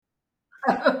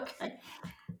Okay.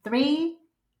 3,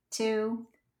 2,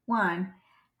 1.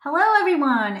 Hello,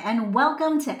 everyone, and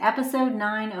welcome to episode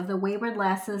 9 of the Wayward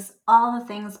Lasses All the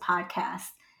Things podcast,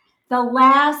 the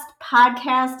last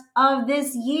podcast of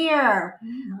this year.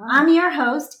 I'm your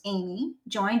host, Amy,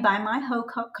 joined by my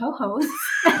co-host.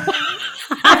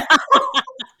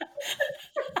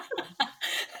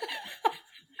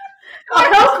 Our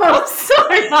co-host,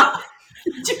 sorry.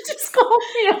 Did you just call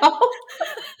me out?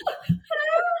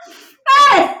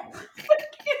 Hey!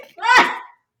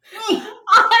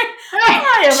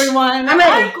 Hi, everyone.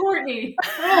 I'm Courtney.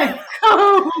 Hi,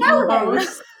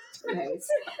 co-host. All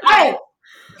right.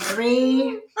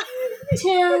 3,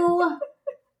 2,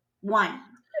 1.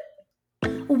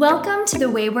 Welcome to the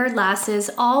Wayward Lasses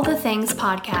All the Things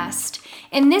podcast.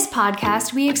 In this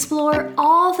podcast, we explore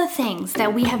all the things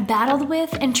that we have battled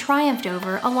with and triumphed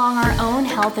over along our own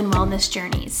health and wellness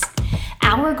journeys.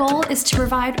 Our goal is to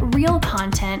provide real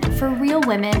content for real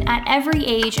women at every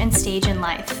age and stage in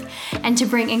life, and to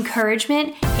bring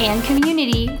encouragement and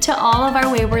community to all of our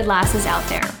wayward lasses out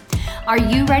there. Are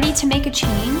you ready to make a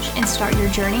change and start your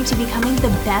journey to becoming the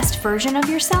best version of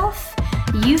yourself?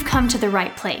 You've come to the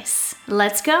right place.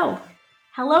 Let's go.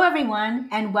 Hello, everyone,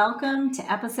 and welcome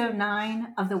to episode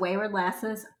 9 of the Wayward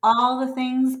Lasses All the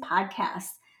Things podcast,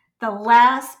 the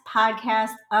last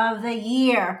podcast of the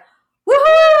year.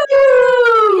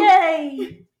 Woohoo!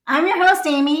 Yay! I'm your host,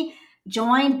 Amy,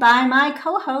 joined by my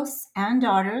co-hosts and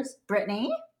daughters,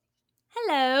 Brittany.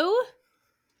 Hello.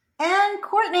 And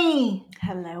Courtney.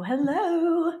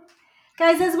 Hello.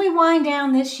 Guys, as we wind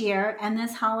down this year and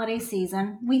this holiday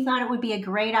season, we thought it would be a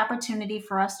great opportunity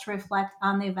for us to reflect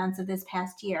on the events of this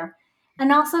past year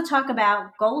and also talk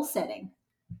about goal setting.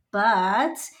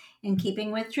 But in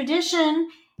keeping with tradition,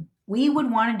 we would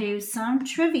want to do some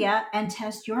trivia and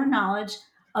test your knowledge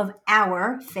of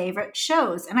our favorite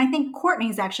shows. And I think Courtney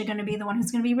is actually going to be the one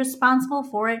who's going to be responsible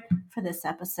for it for this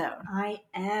episode. I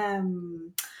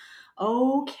am.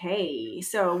 Okay,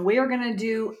 so we're going to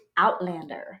do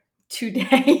Outlander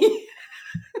today.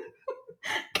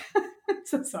 I'm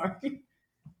so sorry.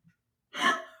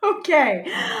 Okay.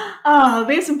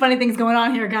 We have some funny things going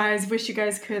on here, guys. Wish you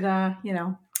guys could,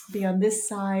 be on this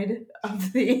side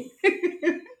of the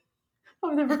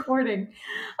of the recording.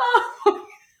 Oh.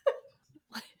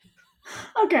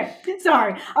 Okay,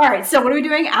 sorry. All right, so what are we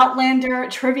doing? Outlander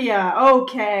trivia.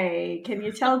 Okay, can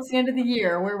you tell it's the end of the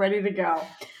year? We're ready to go.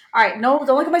 All right, no,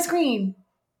 don't look at my screen.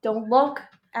 Don't look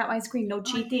at my screen. No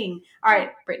cheating. All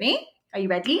right, Brittany, are you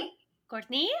ready?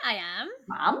 Courtney, I am.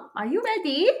 Mom, are you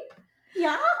ready?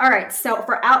 Yeah. All right, so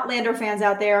for Outlander fans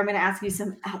out there, I'm going to ask you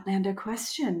some Outlander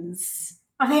questions.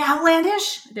 Are they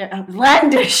outlandish? They're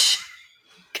outlandish.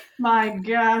 My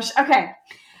gosh. Okay,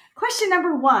 question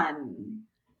number 1.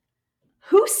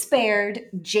 Who spared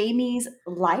Jaime's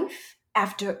life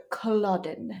after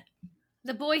Culloden?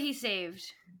 The boy he saved.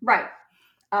 Right.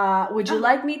 Would you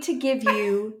like me to give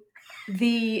you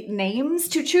the names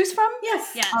to choose from?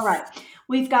 Yes. Yes. All right.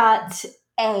 We've got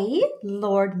A,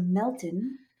 Lord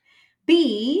Melton,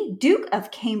 B, Duke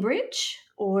of Cambridge,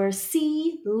 or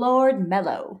C, Lord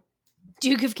Mello.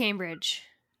 Duke of Cambridge.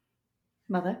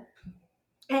 Mother?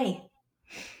 A.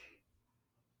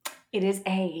 It is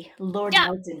A, Lord Yeah.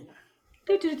 Melton.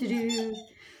 Do-do-do-do.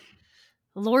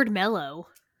 Lord Mello.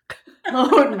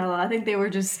 Lord Mello. I think they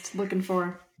were just looking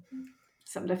for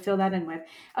something to fill that in with.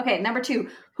 Okay, number 2.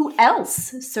 Who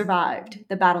else survived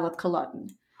the Battle of Culloden?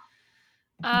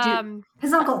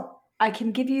 His uncle. I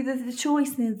can give you the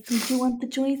choices. Do you want the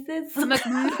choices?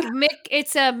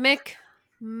 It's a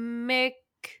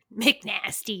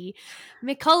McNasty.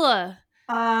 McCullough.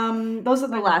 Those are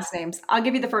the last names. I'll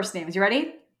give you the first names. You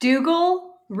ready?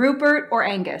 Dougal, Rupert, or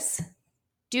Angus?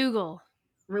 Dougal.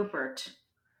 Rupert.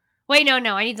 Wait, no,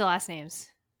 I need the last names.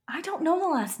 I don't know the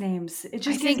last names. It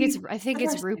just I think gives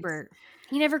it's first Rupert.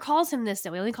 He never calls him this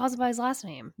though. He only calls him by his last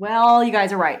name. Well, you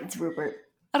guys are right. It's Rupert.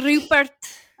 Rupert.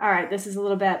 All right, this is a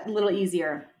little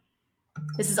easier.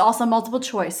 This is also multiple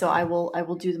choice, so I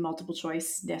will do the multiple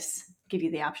choice. Give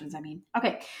you the options, I mean.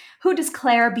 Okay. Who does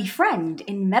Claire befriend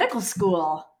in medical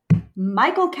school?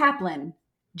 Michael Kaplan,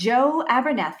 Joe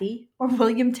Abernathy, or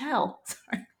William Tell?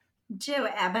 Sorry. Joe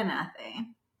Abernathy.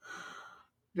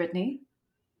 Brittany?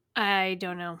 I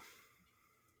don't know.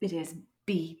 It is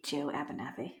B, Joe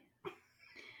Abernathy.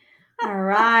 All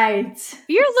right.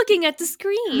 You're looking at the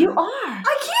screen. You are. I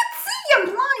can't see. I'm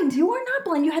blind. You are not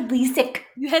blind. You had LASIK.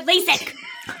 You had LASIK.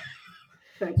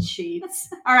 Good cheats.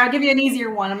 All right, I'll give you an easier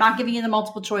one. I'm not giving you the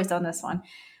multiple choice on this one.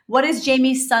 What is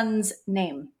Jaime's son's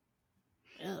name?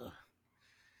 Ugh.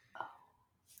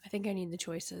 I think I need the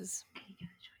choices.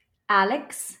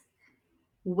 Alex,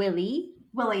 Willie,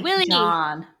 Willie. Willie.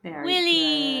 John. Very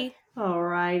Willie. good. All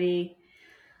righty.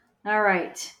 All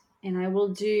right. And I will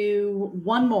do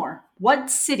one more. What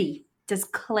city does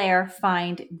Claire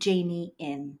find Jamie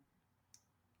in?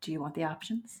 Do you want the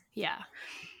options? Yeah.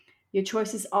 Your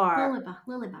choices are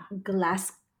Lillibah.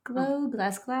 Glasgow, I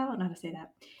don't know how to say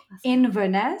that.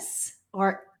 Inverness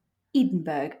or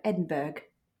Edinburgh.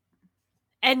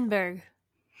 Edinburgh.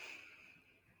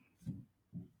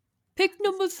 Pick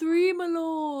number 3, my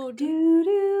lord. Do,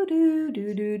 do, do,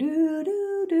 do, do, do,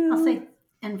 do, do. I'll say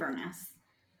Inverness.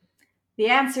 The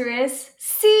answer is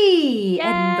C. Yay!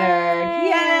 Edinburgh.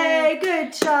 Yay!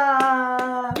 Good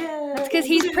job. Yay. That's because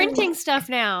he's printing stuff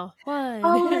now. What?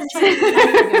 Oh, that's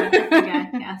I forgot.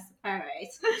 Yes. All right.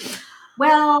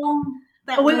 Well,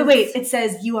 wait. It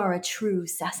says you are a true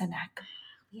Sassenach.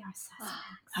 We are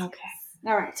Sassenachs. Okay.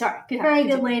 All right. Sorry. Very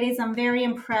good, ladies. I'm very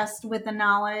impressed with the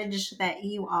knowledge that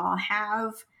you all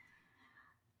have.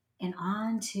 And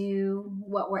on to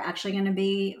what we're actually going to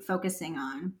be focusing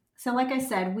on. So like I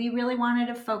said, we really wanted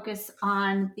to focus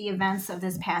on the events of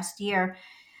this past year.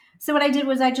 So what I did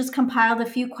was I just compiled a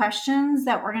few questions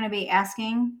that we're going to be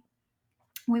asking.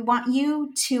 We want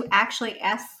you to actually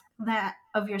ask that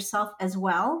of yourself as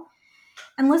well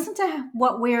and listen to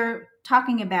what we're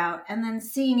talking about and then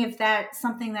seeing if that's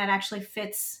something that actually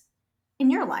fits in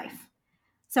your life.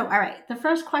 So, all right, the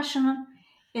first question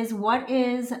is, what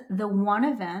is the one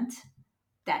event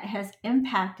that has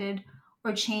impacted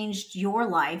or changed your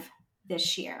life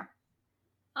this year?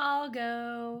 I'll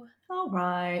go. All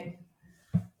right.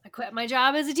 I quit my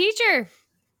job as a teacher.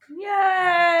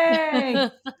 Yay!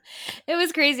 It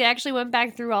was crazy. I actually went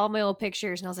back through all my old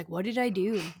pictures and I was like, what did I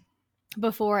do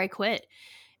before I quit?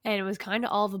 And it was kind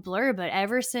of all of a blur. But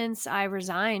ever since I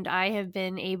resigned, I have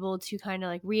been able to kind of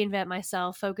like reinvent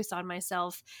myself, focus on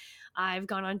myself. I've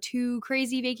gone on 2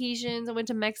 crazy vacations. I went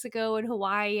to Mexico and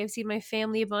Hawaii. I've seen my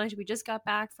family a bunch. We just got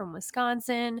back from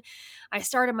Wisconsin. I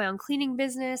started my own cleaning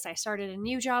business. I started a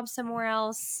new job somewhere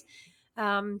else.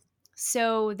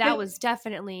 So that was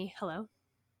definitely, hello?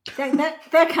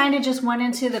 That kind of just went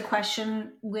into the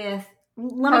question with,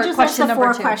 let me just ask the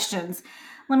 4 questions.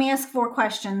 Let me ask 4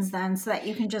 questions then so that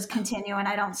you can just continue and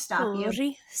I don't stop you.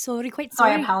 Sorry. So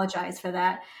I apologize for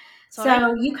that. Sorry.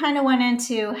 So you kind of went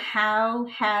into how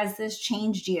has this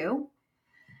changed you?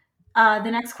 The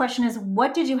next question is,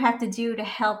 what did you have to do to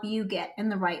help you get in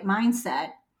the right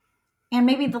mindset? And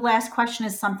maybe the last question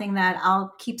is something that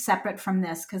I'll keep separate from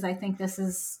this because I think this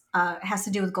is has to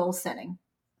do with goal setting.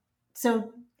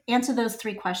 So answer those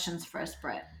 3 questions first,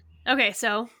 Britt. Okay,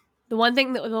 so the one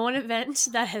event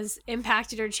that has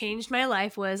impacted or changed my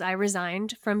life was I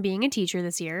resigned from being a teacher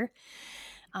this year.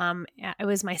 It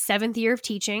was my 7th year of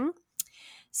teaching.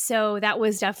 So that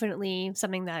was definitely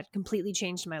something that completely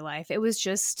changed my life. It was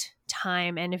just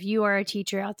time. And if you are a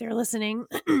teacher out there listening,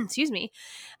 excuse me,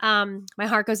 my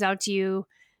heart goes out to you.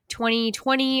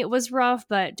 2020 was rough,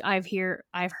 but I've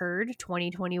heard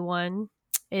 2021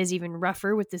 is even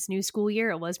rougher with this new school year.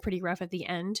 It was pretty rough at the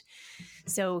end.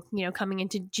 So, coming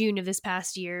into June of this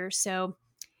past year. So,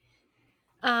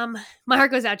 my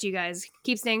heart goes out to you guys.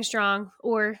 Keep staying strong,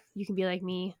 or you can be like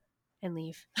me and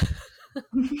leave.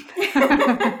 And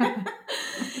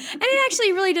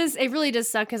it really does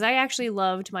suck because I actually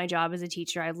loved my job as a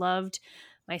teacher. I loved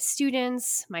my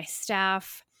students, my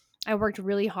staff. I worked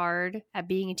really hard at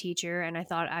being a teacher and I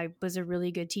thought I was a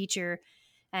really good teacher.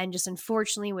 And just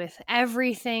unfortunately with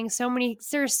everything,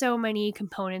 there are so many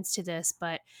components to this,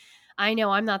 but I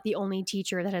know I'm not the only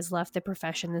teacher that has left the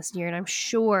profession this year. And I'm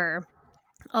sure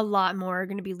a lot more are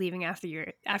going to be leaving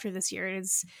after this year.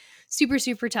 It's super,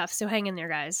 super tough. So hang in there,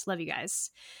 guys. Love you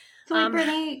guys. So,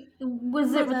 Brittany,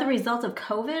 was it with the result of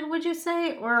COVID, would you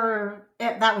say? Or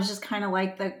that was just kind of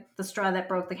like the straw that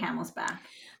broke the camel's back?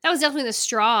 That was definitely the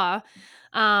straw.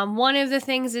 One of the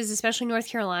things is, especially North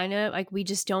Carolina, like we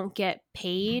just don't get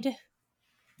paid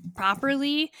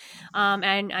properly.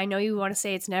 And I know you want to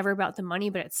say it's never about the money,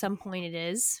 but at some point it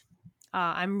is.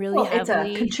 I'm really heavily it's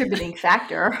a contributing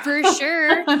factor for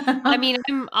sure. I mean,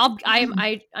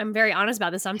 I'm very honest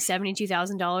about this. I'm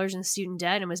 $72,000 in student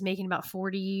debt and was making about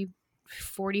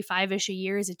 45-ish a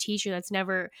year as a teacher.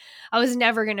 I was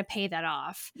never going to pay that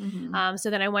off. Mm-hmm. So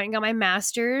then I went and got my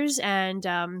master's, and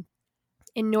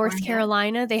in North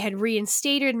Carolina, they had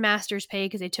reinstated master's pay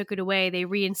because they took it away. They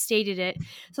reinstated it.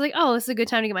 So like, oh, this is a good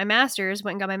time to get my master's.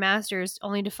 Went and got my master's,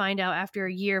 only to find out after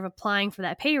a year of applying for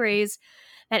that pay raise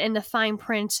that in the fine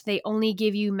print, they only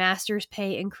give you master's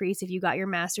pay increase if you got your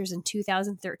master's in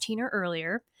 2013 or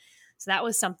earlier. So that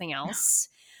was something else.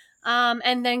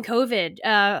 And then COVID.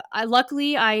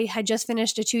 Luckily, I had just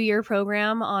finished a 2-year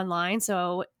program online,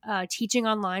 so teaching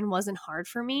online wasn't hard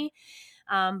for me.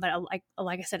 But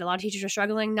like I said, a lot of teachers are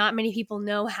struggling. Not many people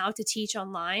know how to teach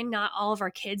online. Not all of our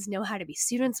kids know how to be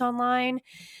students online.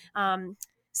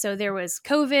 So there was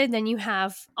COVID. Then you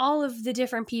have all of the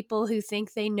different people who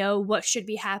think they know what should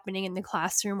be happening in the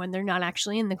classroom when they're not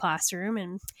actually in the classroom.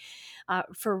 And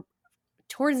for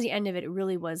towards the end of it, it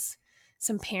really was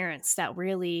some parents that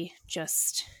really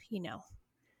just,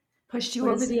 pushed you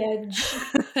over the edge.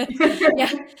 Yeah.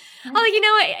 I'm like,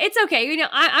 it's okay.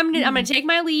 I'm gonna take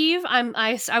my leave.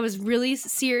 I was really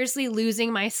seriously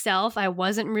losing myself. I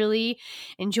wasn't really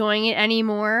enjoying it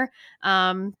anymore.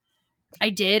 I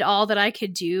did all that I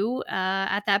could do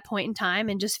at that point in time,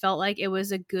 and just felt like it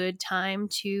was a good time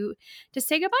to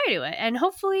say goodbye to it. And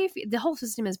hopefully, if the whole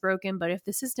system is broken, but if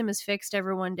the system is fixed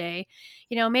ever one day,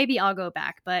 maybe I'll go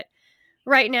back. But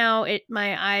right now,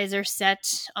 my eyes are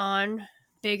set on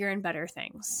bigger and better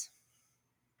things.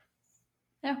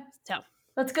 Yeah. So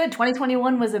that's good.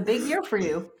 2021 was a big year for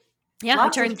you. Yeah, I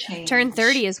turned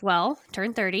 30 as well.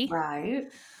 Turned 30. Right.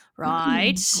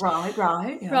 Yeah.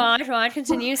 Right.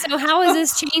 Continue. So how has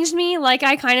this changed me? Like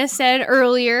I kind of said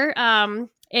earlier,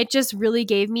 it just really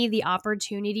gave me the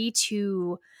opportunity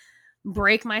to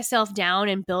break myself down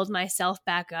and build myself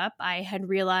back up. I had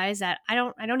realized that I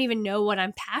don't even know what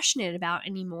I'm passionate about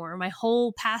anymore. My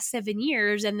whole past 7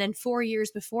 years, and then 4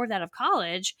 years before that of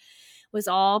college, was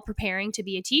all preparing to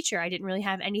be a teacher. I didn't really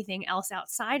have anything else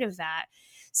outside of that.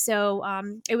 So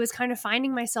it was kind of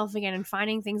finding myself again and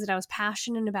finding things that I was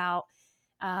passionate about.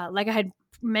 Like I had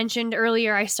mentioned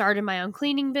earlier, I started my own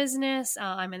cleaning business.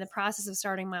 I'm in the process of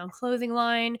starting my own clothing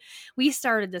line. We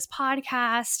started this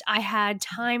podcast. I had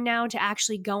time now to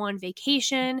actually go on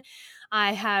vacation.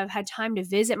 I have had time to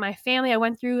visit my family. I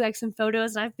went through like some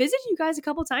photos, and I've visited you guys a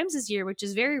couple times this year, which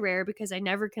is very rare because I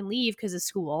never can leave because of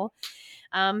school.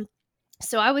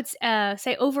 So I would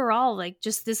say overall, like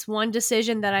just this one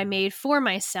decision that I made for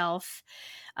myself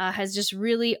has just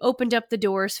really opened up the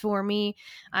doors for me.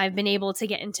 I've been able to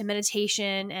get into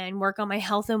meditation and work on my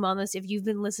health and wellness. If you've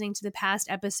been listening to the past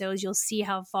episodes, you'll see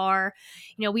how far,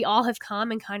 we all have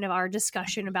come, and kind of our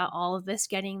discussion about all of this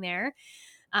getting there.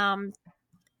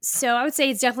 So I would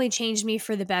say it's definitely changed me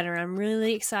for the better. I'm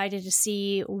really excited to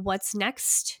see what's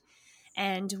next,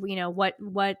 and what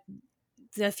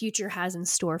the future has in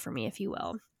store for me, if you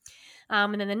will.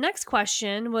 And then the next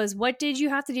question was, what did you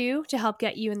have to do to help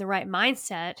get you in the right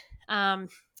mindset?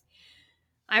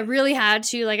 I really had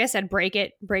to, like I said, break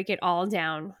it all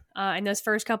down. In those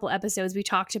first couple episodes, we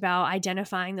talked about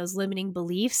identifying those limiting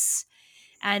beliefs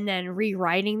and then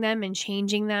rewriting them and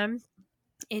changing them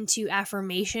into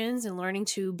affirmations and learning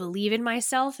to believe in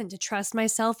myself and to trust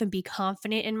myself and be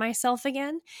confident in myself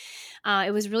again.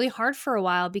 It was really hard for a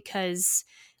while because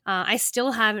I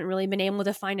still haven't really been able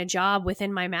to find a job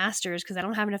within my master's because I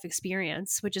don't have enough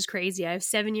experience, which is crazy. I have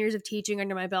 7 years of teaching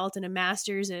under my belt and a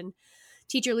master's in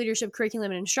teacher leadership,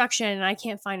 curriculum, and instruction, and I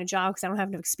can't find a job because I don't have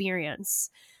enough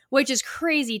experience, which is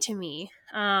crazy to me.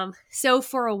 So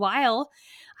for a while,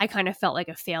 I kind of felt like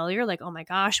a failure, like, oh my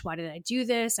gosh, why did I do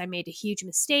this? I made a huge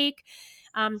mistake.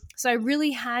 So I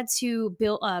really had to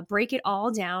break it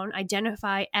all down,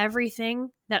 identify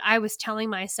everything that I was telling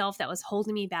myself that was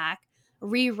holding me back,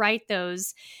 rewrite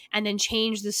those, and then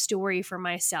change the story for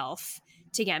myself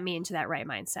to get me into that right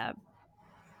mindset.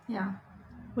 Yeah.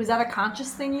 Was that a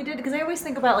conscious thing you did? Because I always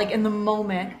think about like in the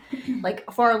moment, like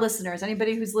for our listeners,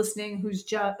 anybody who's listening,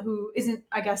 who isn't,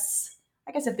 I guess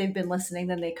if they've been listening,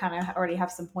 then they kind of already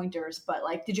have some pointers. But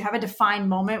like, did you have a defined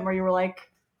moment where you were like,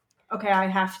 okay, I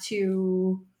have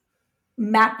to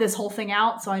map this whole thing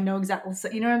out so I know exactly,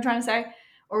 you know what I'm trying to say?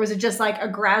 Or was it just like a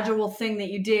gradual thing that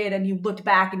you did and you looked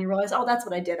back and you realized, oh, that's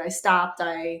what I did. I stopped.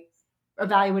 I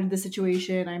evaluated the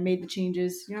situation. I made the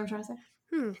changes. You know what I'm trying to say?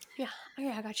 Yeah,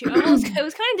 I got you. It was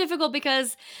kind of difficult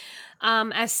because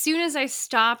as soon as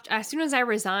I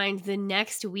resigned, the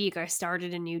next week I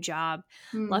started a new job.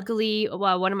 Luckily,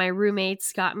 one of my old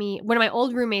roommates got me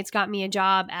a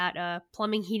job at a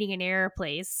plumbing, heating, and air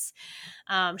place.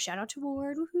 Shout out to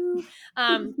Ward. Woohoo.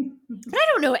 But I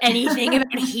don't know anything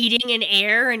about heating and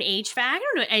air and HVAC. I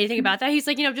don't know anything about that. He's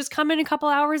like, just come in a couple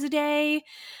hours a day.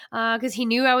 Because he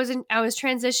knew I was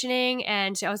transitioning,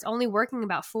 and I was only working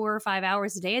about 4 or 5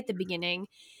 hours a day at the beginning.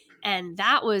 And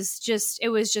it was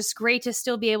just great to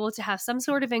still be able to have some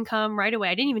sort of income right away.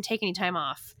 I didn't even take any time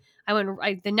off.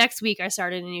 The next week I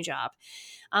started a new job.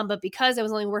 But because I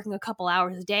was only working a couple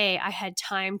hours a day, I had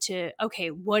time to, okay,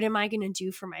 what am I going to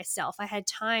do for myself? I had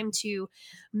time to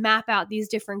map out these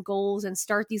different goals and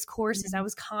start these courses. I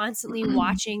was constantly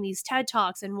watching these TED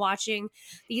Talks and watching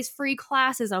these free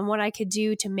classes on what I could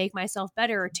do to make myself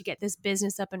better or to get this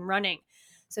business up and running.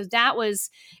 So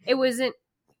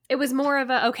it it was more of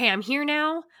a, okay, I'm here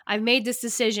now. I've made this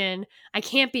decision. I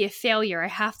can't be a failure. I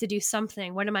have to do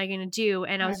something. What am I going to do?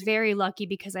 And I was very lucky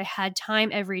because I had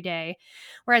time every day.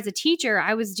 Whereas a teacher,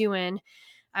 I was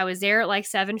there at like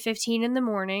 7:15 in the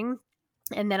morning.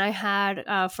 And then I had,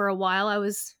 for a while, I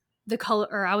was the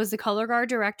color guard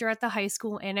director at the high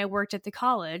school, and I worked at the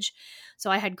college. So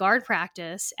I had guard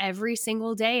practice every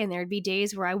single day, and there'd be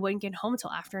days where I wouldn't get home till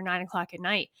after 9 o'clock at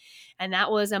night. And that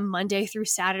was a Monday through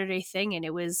Saturday thing. And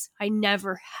I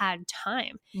never had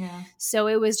time. Yeah. So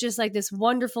it was just like this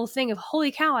wonderful thing of,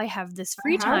 holy cow, I have this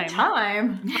free time. I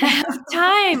have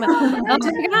time. Oh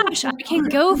my gosh, I can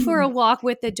go for a walk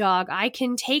with the dog. I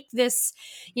can take this,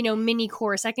 mini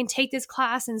course. I can take this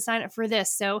class and sign up for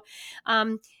this. So,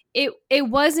 it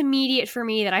was immediate for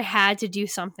me that I had to do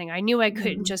something. I knew I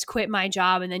couldn't just quit my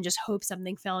job and then just hope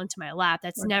something fell into my lap.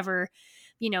 That's never,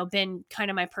 been kind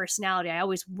of my personality. I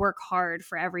always work hard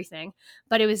for everything,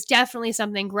 but it was definitely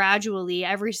something gradually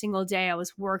every single day I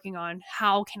was working on.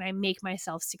 How can I make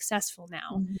myself successful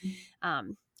now?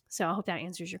 So I hope that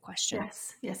answers your question.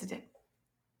 Yes, it did.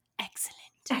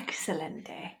 Excellent.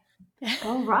 Day.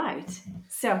 All right.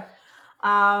 So,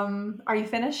 are you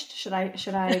finished? Should I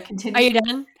continue? Are you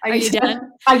done? Are you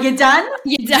done? Are you done?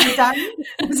 You done? You done?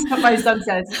 That's what my son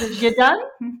says. You done?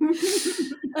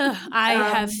 I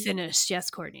have finished.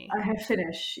 Yes, Courtney. I have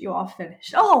finished. You all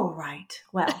finished. All right.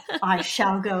 Well, I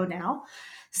shall go now.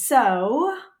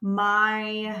 So,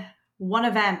 my one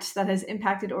event that has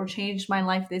impacted or changed my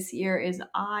life this year is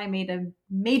I made a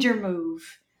major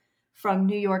move from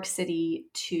New York City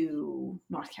to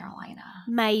North Carolina.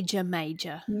 Major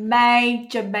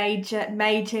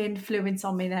influence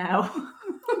on me now.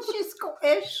 She's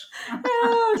Scottish.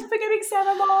 Oh, it's forgetting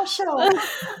Sarah Marshall.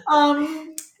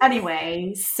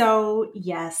 Anyway, so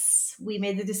yes, we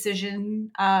made the decision.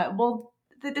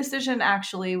 The decision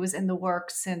actually was in the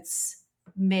works since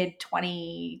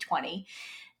mid-2020.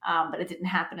 But it didn't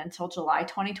happen until July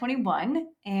 2021.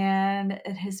 And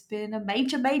it has been a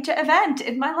major event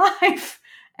in my life.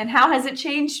 And how has it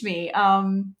changed me?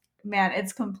 Man,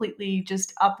 it's completely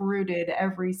just uprooted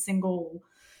every single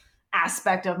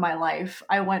aspect of my life.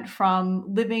 I went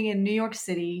from living in New York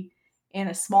City in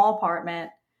a small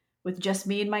apartment with just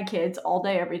me and my kids all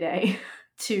day, every day,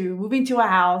 to moving to a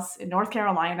house in North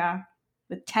Carolina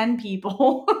with 10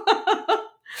 people,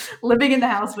 living in the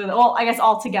house with, I guess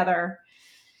altogether,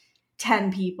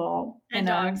 10 people and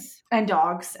dogs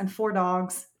and 4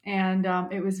 dogs. And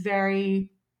it was I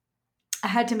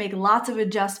had to make lots of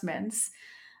adjustments.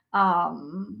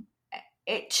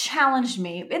 It challenged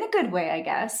me in a good way, I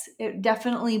guess. It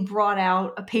definitely brought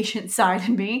out a patient side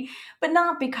in me, but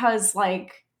not because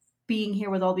being here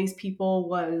with all these people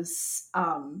was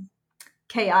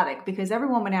chaotic, because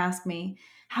everyone would ask me,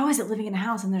 how is it living in a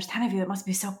house and there's 10 of you? It must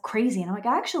be so crazy. And I'm like,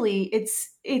 actually,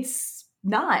 it's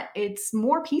not. It's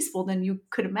more peaceful than you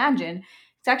could imagine.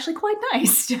 It's actually quite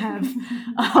nice to have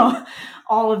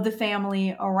all of the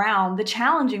family around. The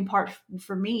challenging part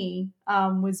for me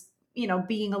was,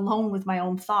 being alone with my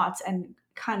own thoughts, and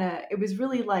it was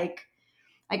really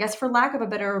I guess for lack of a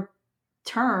better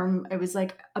term, it was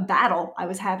like a battle I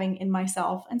was having in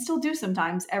myself, and still do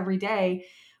sometimes every day,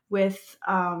 with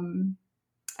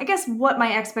I guess what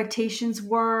my expectations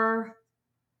were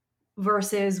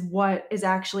versus what is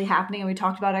actually happening. And we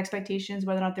talked about expectations,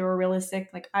 whether or not they were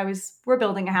realistic. We're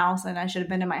building a house and I should have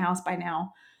been in my house by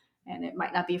now, and it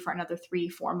might not be for another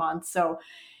 3-4 months. So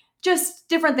just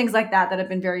different things like that have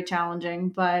been very challenging,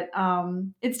 but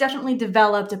it's definitely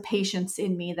developed a patience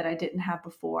in me that I didn't have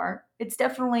before. It's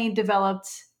definitely developed,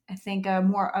 I think,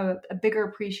 a bigger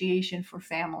appreciation for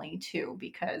family too,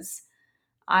 because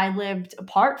I lived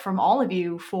apart from all of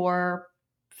you for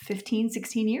 15,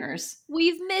 16 years.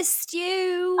 We've missed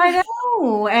you. I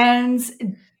know. And,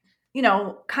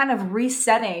 kind of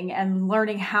resetting and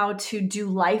learning how to do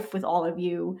life with all of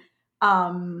you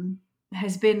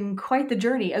has been quite the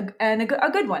journey, and a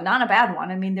good one, not a bad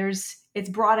one. I mean, it's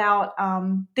brought out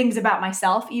things about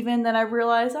myself even that I've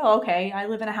realized, okay, I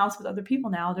live in a house with other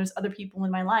people now. There's other people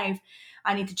in my life.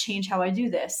 I need to change how I do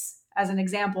this. As an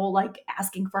example,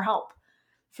 asking for help.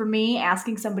 For me,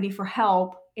 asking somebody for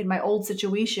help in my old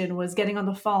situation was getting on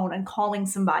the phone and calling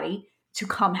somebody to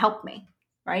come help me,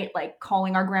 right? Like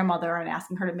calling our grandmother and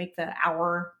asking her to make the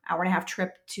hour and a half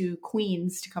trip to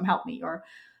Queens to come help me, or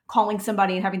calling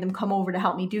somebody and having them come over to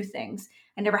help me do things.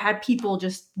 I never had people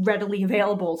just readily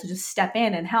available to just step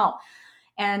in and help.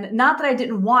 And not that I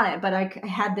didn't want it, but I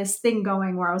had this thing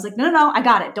going where I was like, no, I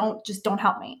got it. Don't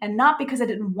help me. And not because I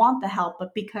didn't want the help,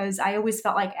 but because I always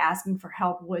felt like asking for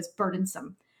help was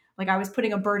burdensome. Like I was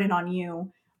putting a burden on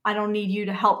you. I don't need you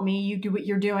to help me. You do what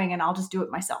you're doing and I'll just do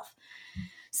it myself.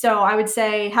 So I would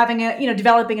say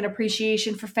developing an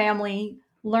appreciation for family,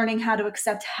 learning how to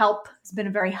accept help has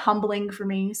been very humbling for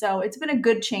me. So it's been a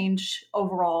good change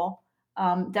overall.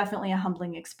 Definitely a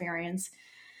humbling experience.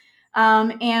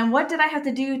 And what did I have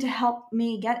to do to help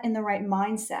me get in the right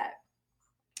mindset?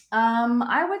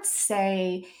 I would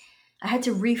say I had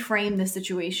to reframe the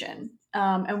situation.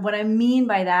 And what I mean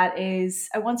by that is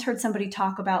I once heard somebody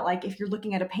talk about, like, if you're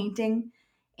looking at a painting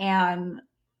and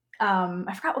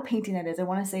I forgot what painting that is. I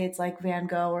want to say it's like Van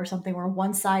Gogh or something, where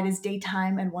one side is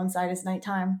daytime and one side is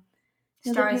nighttime.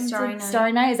 Starry Night.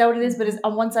 Starry Night, is that what it is? But it's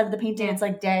on one side of the painting, it's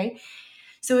like day.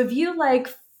 So if you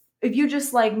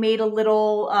just like made a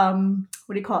little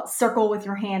what do you call it, circle with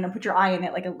your hand and put your eye in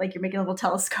it, like you're making a little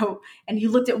telescope, and you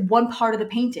looked at one part of the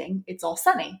painting, it's all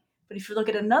sunny. But if you look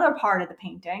at another part of the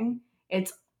painting,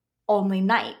 it's only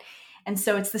night. And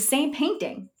so it's the same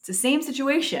painting, it's the same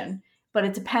situation, but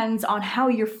it depends on how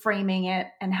you're framing it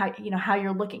and how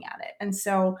you're looking at it. And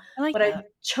so what I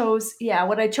chose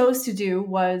to do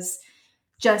was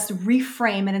just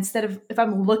reframe. And instead of, if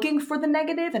I'm looking for the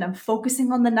negative and I'm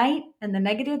focusing on the night and the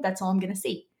negative, that's all I'm going to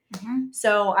see. Mm-hmm.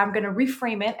 So I'm going to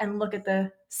reframe it and look at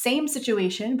the same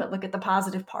situation, but look at the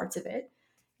positive parts of it.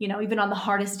 Even on the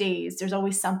hardest days, there's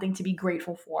always something to be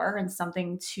grateful for and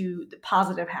something to the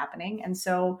positive happening. And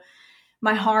so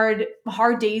my hard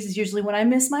days is usually when I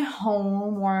miss my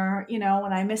home, or, when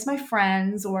I miss my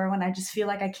friends, or when I just feel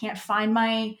like I can't find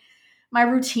my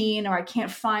routine, or I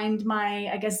can't find my,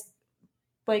 I guess,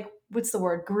 like, what's the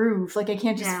word? Groove. Like, I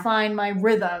can't just find my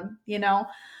rhythm,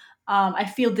 I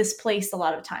feel displaced a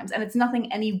lot of times, and it's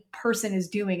nothing any person is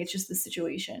doing. It's just the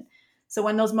situation. So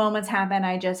when those moments happen,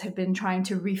 I just have been trying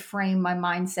to reframe my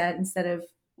mindset instead of,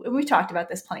 we've talked about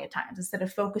this plenty of times, instead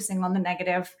of focusing on the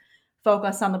negative,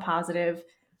 focus on the positive,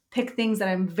 pick things that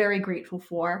I'm very grateful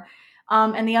for.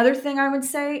 And the other thing I would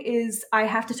say is I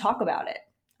have to talk about it.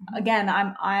 Again,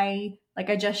 like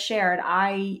I just shared,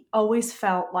 I always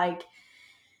felt like,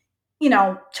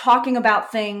 talking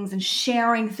about things and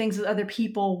sharing things with other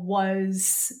people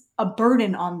was a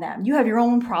burden on them. You have your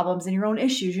own problems and your own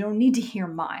issues. You don't need to hear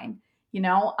mine,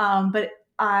 but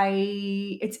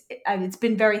it's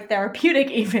been very therapeutic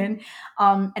even.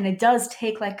 And it does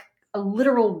take like a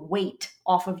literal weight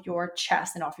off of your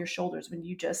chest and off your shoulders when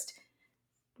you just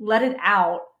let it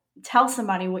out, tell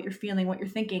somebody what you're feeling, what you're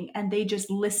thinking, and they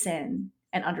just listen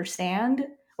and understand.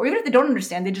 Or even if they don't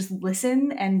understand, they just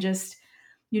listen and just,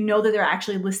 that they're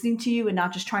actually listening to you and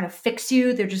not just trying to fix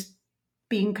you. They're just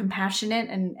being compassionate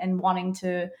and wanting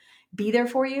to be there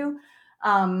for you.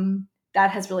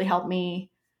 That has really helped me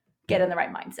get in the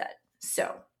right mindset.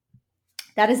 So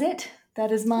that is it.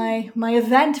 That is my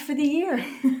event for the year.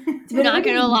 I'm not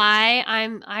gonna lie,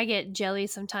 I get jelly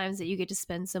sometimes that you get to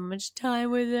spend so much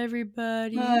time with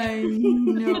everybody. I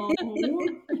know.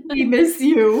 We miss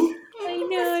you. I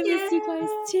know, I miss you guys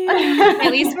too.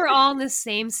 At least we're all in the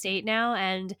same state now,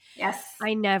 and yes,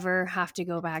 I never have to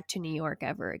go back to New York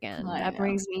ever again. That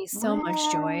brings me so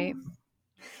much joy.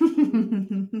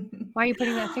 Why are you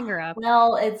putting that finger up?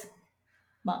 Well, it's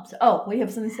Mom. Oh, we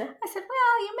have something to say? I said,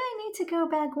 well, you may need to go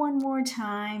back one more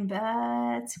time,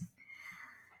 but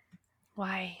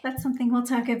why? That's something we'll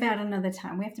talk about another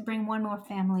time. We have to bring one more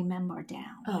family member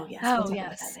down. Oh, yes. Oh, we'll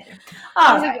yes. talk about that later.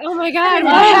 I was like, oh my God.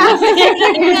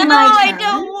 I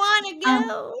don't want to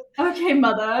go. Okay,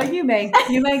 Mother, you may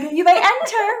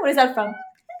enter. What is that from?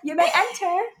 You may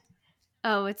enter.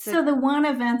 Oh, it's so the one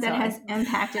event that has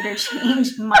impacted or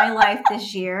changed my life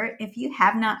this year, if you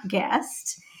have not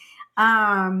guessed,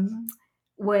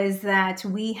 was that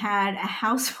we had a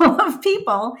house full of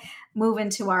people move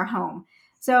into our home.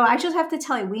 So I just have to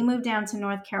tell you, we moved down to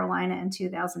North Carolina in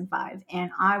 2005,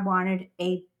 and I wanted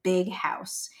a big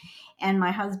house. And my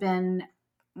husband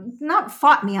not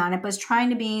fought me on it, but was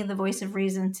trying to be the voice of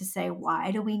reason to say,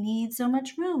 why do we need so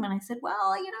much room? And I said,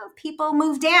 well, if people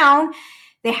move down,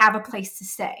 they have a place to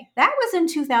stay. That was in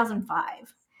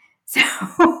 2005. So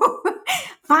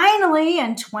finally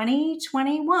in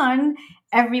 2021,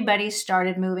 everybody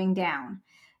started moving down.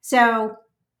 So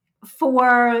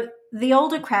for the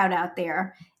older crowd out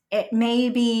there, it may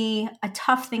be a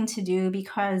tough thing to do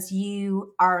because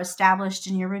you are established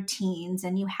in your routines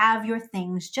and you have your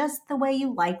things just the way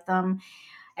you like them,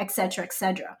 et cetera, et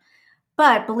cetera.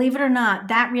 But believe it or not,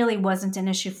 that really wasn't an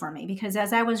issue for me because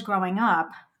as I was growing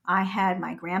up, I had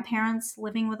my grandparents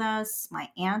living with us, my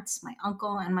aunt, my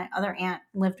uncle, and my other aunt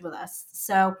lived with us.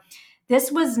 So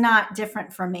this was not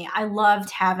different for me. I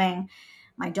loved having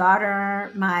my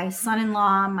daughter, my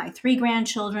son-in-law, my 3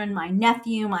 grandchildren, my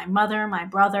nephew, my mother, my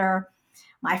brother,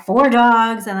 my 4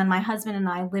 dogs, and then my husband and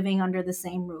I living under the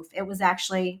same roof. It was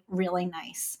actually really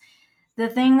nice. the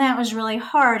thing that was really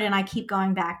hard, and I keep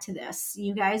going back to this,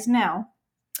 you guys know,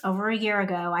 over a year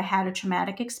ago, I had a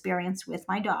traumatic experience with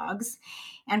my dogs.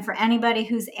 And for anybody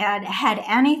who's had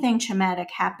anything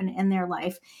traumatic happen in their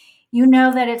life, you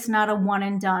know that it's not a one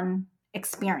and done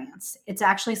experience. It's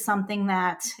actually something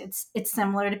that it's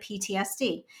similar to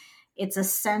PTSD. It's a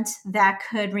scent that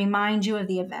could remind you of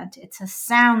the event. It's a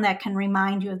sound that can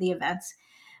remind you of the events.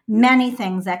 Many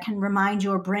things that can remind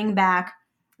you or bring back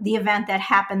the event that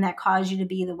happened that caused you to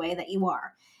be the way that you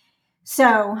are.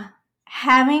 So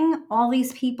having all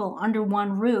these people under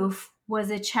one roof was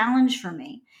a challenge for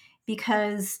me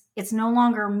because it's no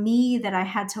longer me that I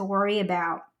had to worry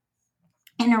about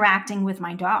interacting with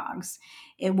my dogs.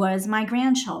 It was my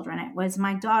grandchildren, it was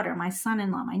my daughter, my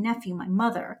son-in-law, my nephew, my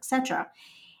mother, etc.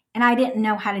 And I didn't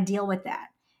know how to deal with that.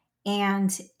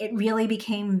 And it really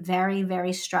became very,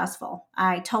 very stressful.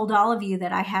 I told all of you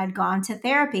that I had gone to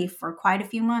therapy for quite a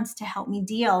few months to help me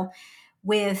deal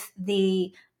with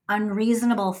the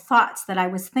unreasonable thoughts that I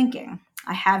was thinking.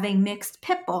 I have a mixed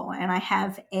pit bull and I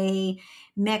have a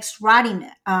mixed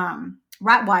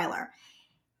Rottweiler.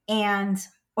 And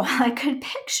all I could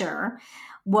picture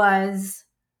was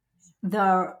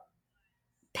the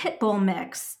pit bull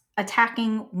mix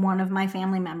attacking one of my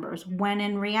family members, when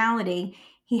in reality,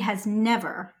 he has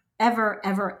never, ever,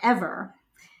 ever, ever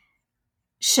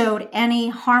showed any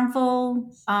harmful,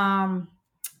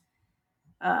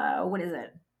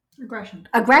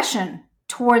 aggression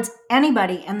towards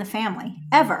anybody in the family,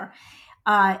 ever.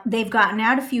 They've gotten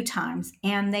out a few times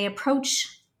and they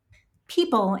approach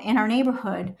people in our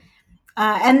neighborhood.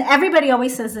 And everybody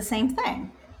always says the same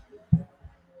thing,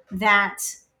 that,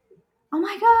 oh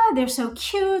my God, they're so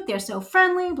cute, they're so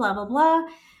friendly, blah, blah, blah.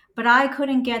 But I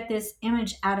couldn't get this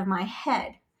image out of my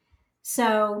head.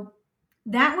 So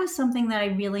that was something that I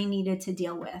really needed to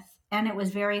deal with. And it was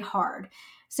very hard.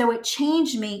 So it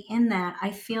changed me in that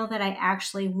I feel that I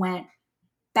actually went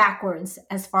backwards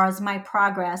as far as my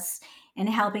progress in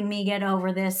helping me get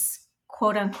over this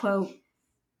quote unquote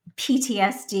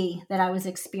PTSD that I was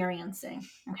experiencing.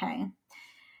 Okay.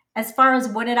 As far as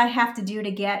what did I have to do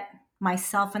to get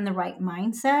myself in the right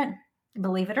mindset,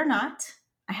 believe it or not,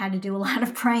 I had to do a lot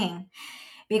of praying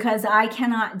because I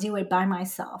cannot do it by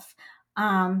myself.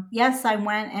 Yes, I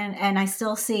went and I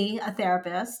still see a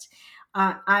therapist.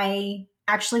 I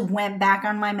actually went back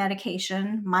on my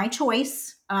medication, my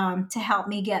choice, to help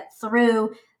me get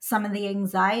through some of the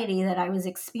anxiety that I was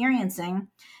experiencing,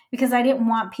 because I didn't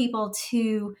want people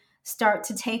to start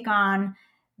to take on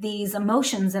these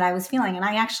emotions that I was feeling. And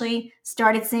I actually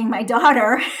started seeing my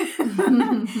daughter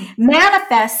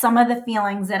manifest some of the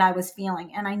feelings that I was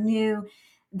feeling. And I knew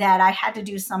that I had to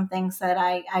do something so that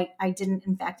I didn't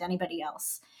infect anybody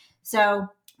else. So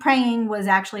praying was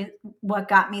actually what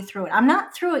got me through it. I'm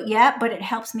not through it yet, but it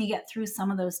helps me get through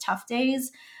some of those tough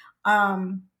days.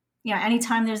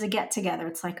 Anytime there's a get together,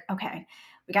 it's like, okay,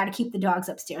 we got to keep the dogs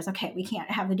upstairs. Okay, we can't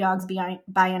have the dogs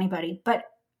by anybody. But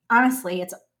honestly,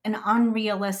 it's an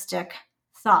unrealistic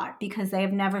thought because they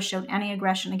have never showed any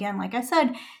aggression, again, like I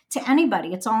said, to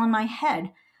anybody. It's all in my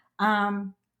head.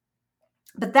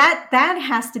 But that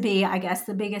has to be, I guess,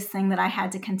 the biggest thing that I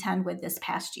had to contend with this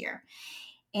past year.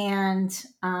 And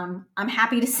I'm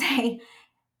happy to say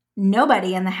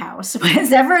nobody in the house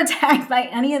was ever attacked by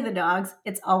any of the dogs.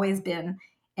 It's always been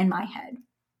in my head.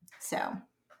 So,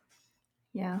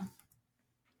 yeah.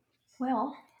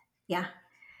 Well, yeah.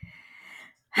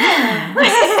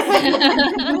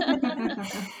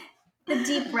 The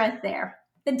deep breath there.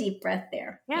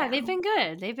 Yeah, they've been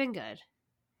good.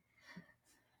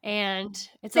 And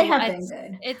they have been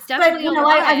good. It's definitely but,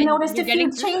 I've noticed a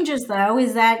few changes though,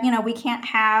 is that, we can't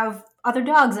have other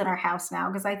dogs in our house now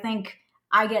because I think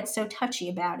I get so touchy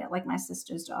about it, like my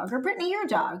sister's dog or Brittany, your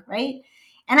dog, right?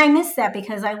 And I miss that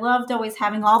because I loved always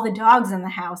having all the dogs in the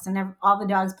house and all the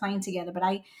dogs playing together, but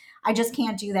I just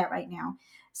can't do that right now.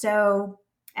 So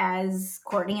as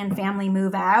Courtney and family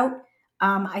move out,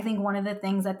 I think one of the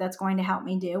things that's going to help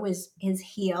me do is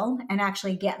heal and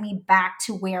actually get me back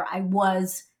to where I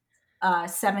was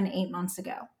 7-8 months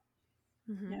ago.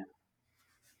 Mm-hmm.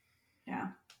 Yeah.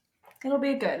 It'll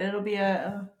be good. It'll be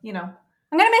I'm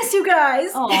gonna miss you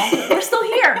guys. Oh, we're still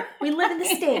here. We live in the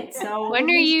States. So when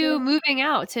are you moving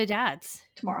out to Dad's?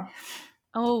 Tomorrow.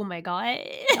 Oh my God.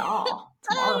 Oh,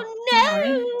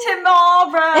 tomorrow.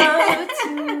 Tomorrow.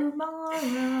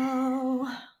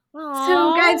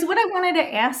 So guys, what I wanted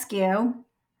to ask you,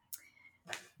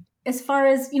 as far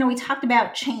as, we talked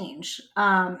about change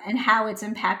and how it's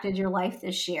impacted your life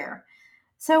this year.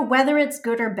 So whether it's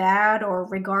good or bad, or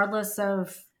regardless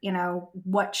of,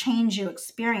 what change you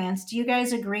experience, do you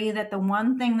guys agree that the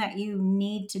one thing that you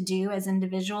need to do as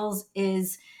individuals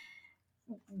is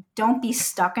don't be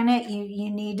stuck in it. You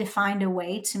need to find a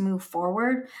way to move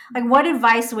forward. Like, what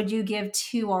advice would you give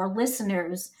to our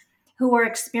listeners who are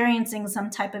experiencing some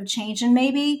type of change, and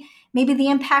maybe the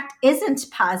impact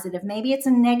isn't positive, maybe it's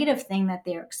a negative thing that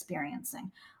they're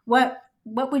experiencing? What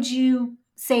would you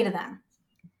say to them?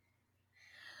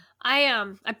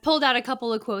 I pulled out a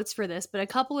couple of quotes for this, but a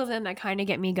couple of them that kind of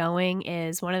get me going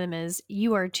is, one of them is,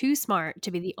 "You are too smart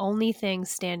to be the only thing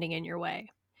standing in your way."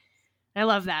 I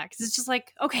love that because it's just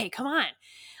like, okay, come on.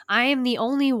 I am the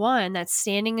only one that's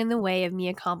standing in the way of me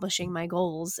accomplishing my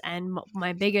goals. And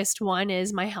my biggest one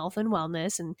is my health and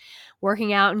wellness, and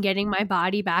working out and getting my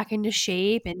body back into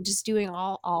shape and just doing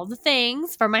all the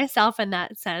things for myself in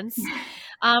that sense.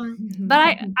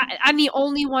 But I'm the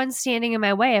only one standing in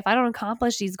my way. If I don't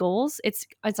accomplish these goals, it's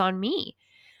on me.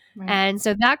 Right. And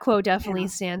so that quote definitely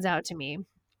stands out to me.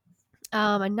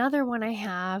 Another one I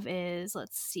have is,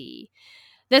 let's see.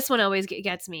 This one always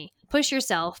gets me. Push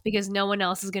yourself, because no one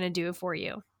else is going to do it for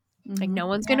you. Like, no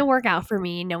one's going to work out for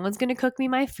me. No one's going to cook me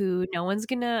my food. No one's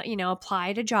going to,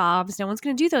 apply to jobs. No one's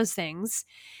going to do those things.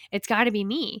 It's got to be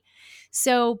me.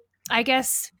 So I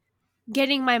guess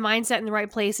getting my mindset in the right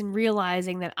place and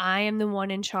realizing that I am the one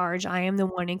in charge, I am the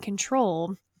one in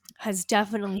control, has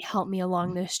definitely helped me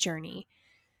along this journey.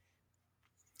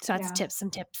 So that's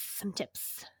some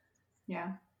tips.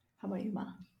 Yeah. How about you, Ma?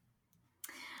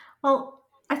 Well,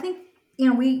 I think,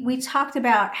 we talked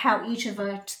about how each of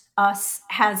us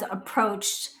has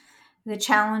approached the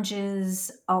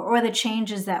challenges or the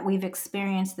changes that we've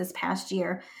experienced this past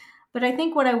year. But I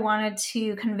think what I wanted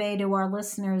to convey to our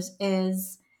listeners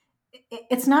is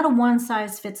it's not a one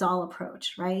size fits all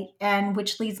approach, right? And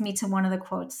which leads me to one of the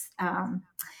quotes, and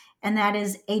that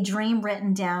is, "A dream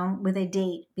written down with a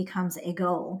date becomes a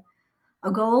goal.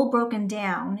 A goal broken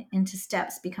down into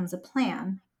steps becomes a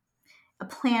plan. A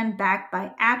plan backed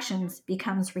by actions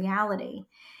becomes reality."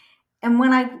 And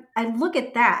when I look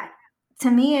at that, to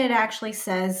me, it actually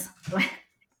says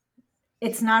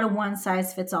it's not a one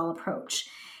size fits all approach.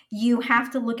 You have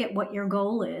to look at what your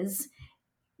goal is,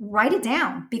 write it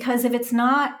down, because if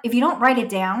you don't write it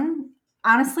down,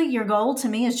 honestly, your goal to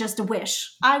me is just a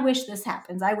wish. I wish this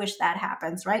happens. I wish that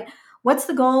happens, right? What's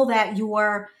the goal that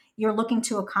you're looking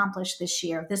to accomplish this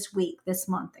year, this week, this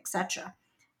month, etc.?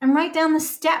 And write down the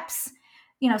steps,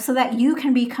 so that you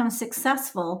can become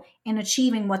successful in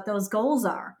achieving what those goals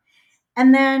are.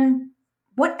 And then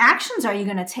what actions are you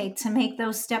going to take to make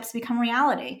those steps become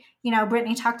reality?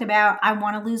 Brittany talked about, I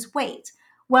want to lose weight.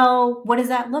 Well, what does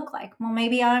that look like? Well,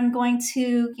 maybe I'm going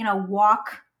to,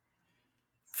 walk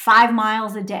 5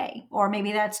 miles a day, or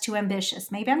maybe that's too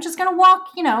ambitious. Maybe I'm just going to walk,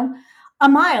 a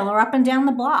mile or up and down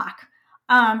the block,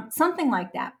 something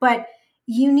like that. But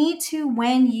you need to,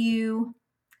 when you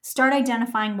start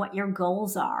identifying what your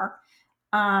goals are,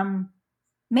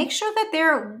 make sure that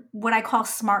they're what I call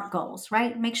SMART goals,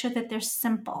 right? Make sure that they're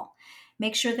simple.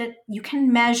 Make sure that you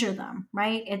can measure them,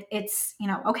 right? It's,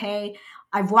 okay,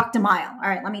 I've walked a mile. All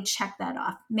right, let me check that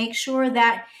off. Make sure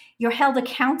that you're held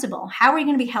accountable. How are you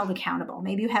going to be held accountable?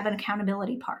 Maybe you have an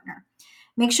accountability partner.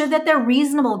 Make sure that they're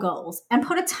reasonable goals and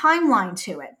put a timeline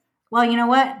to it. Well, you know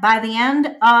what? By the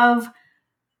end of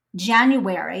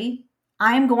January,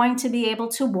 I'm going to be able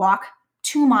to walk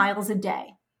 2 miles a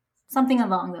day, something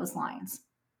along those lines.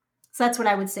 So that's what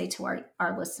I would say to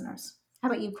our listeners. How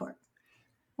about you, Court?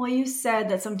 Well, you said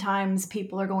that sometimes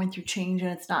people are going through change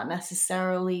and it's not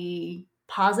necessarily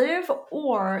positive,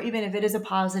 or even if it is a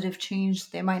positive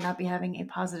change, they might not be having a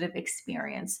positive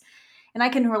experience. And I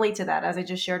can relate to that. As I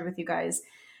just shared with you guys,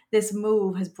 this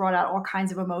move has brought out all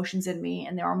kinds of emotions in me.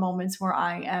 And there are moments where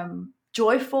I am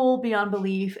joyful beyond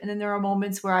belief. And then there are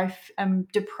moments where I am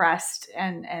depressed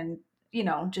and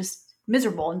just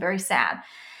miserable and very sad.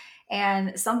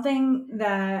 And something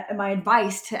that my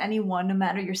advice to anyone, no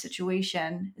matter your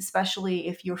situation, especially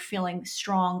if you're feeling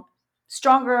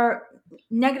stronger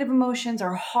negative emotions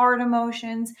or hard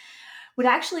emotions, would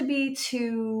actually be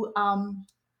to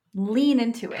lean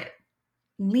into it,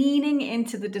 leaning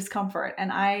into the discomfort.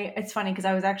 And it's funny because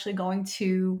I was actually going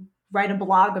to write a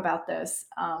blog about this.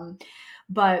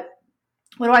 But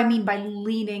what do I mean by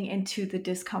leaning into the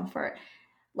discomfort?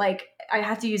 Like, I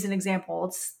have to use an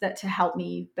example to help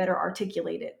me better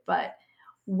articulate it. But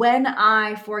when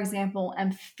I, for example,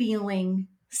 am feeling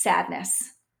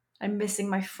sadness, I'm missing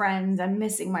my friends, I'm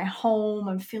missing my home,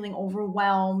 I'm feeling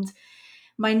overwhelmed,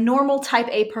 my normal type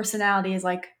A personality is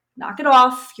like, knock it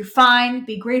off, you're fine,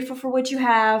 be grateful for what you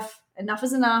have, enough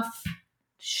is enough,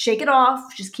 shake it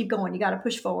off, just keep going, you got to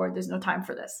push forward, there's no time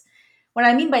for this. What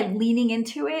I mean by leaning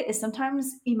into it is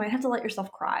sometimes you might have to let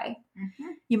yourself cry.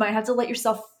 Mhm. You might have to let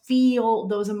yourself feel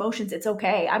those emotions. It's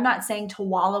okay. I'm not saying to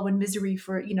wallow in misery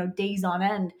for, days on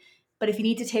end, but if you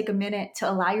need to take a minute to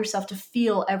allow yourself to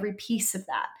feel every piece of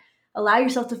that, allow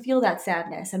yourself to feel that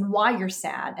sadness and why you're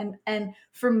sad. And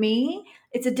for me,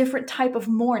 it's a different type of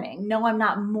mourning. No, I'm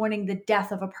not mourning the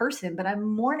death of a person, but I'm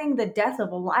mourning the death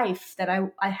of a life that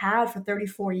I had for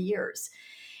 34 years.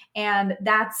 And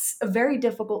that's a very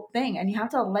difficult thing. And you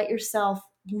have to let yourself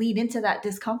lead into that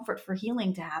discomfort for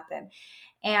healing to happen.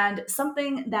 And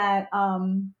something that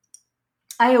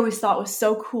I always thought was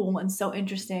so cool and so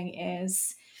interesting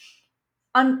is,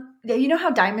 you know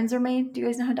how diamonds are made? Do you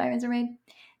guys know how diamonds are made?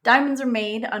 Diamonds are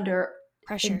made under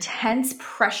Pressure. intense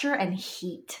pressure and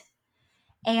heat.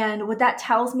 And what that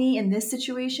tells me in this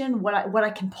situation, what I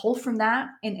can pull from that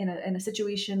in a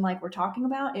situation like we're talking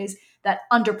about, is that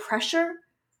under pressure,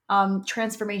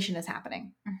 transformation is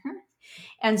happening. Mhm.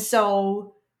 And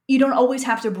so you don't always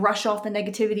have to brush off the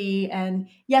negativity. And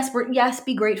yes,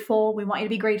 be grateful. We want you to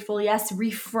be grateful. Yes,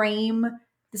 reframe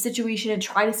the situation and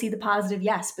try to see the positive.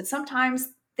 Yes, but sometimes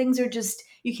things are just,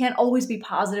 you can't always be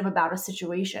positive about a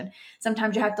situation.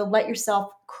 Sometimes you have to let yourself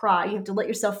cry. You have to let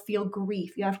yourself feel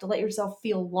grief. You have to let yourself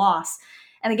feel loss.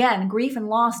 And again, grief and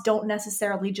loss don't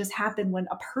necessarily just happen when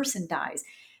a person dies.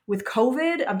 With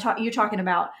COVID, you're talking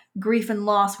about grief and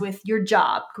loss with your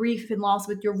job, grief and loss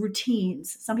with your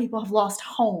routines. Some people have lost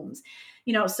homes,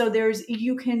 so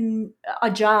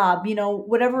a job,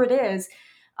 whatever it is,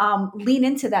 lean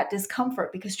into that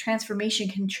discomfort, because transformation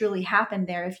can truly happen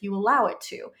there if you allow it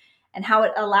to. And how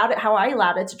I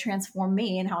allowed it to transform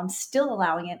me and how I'm still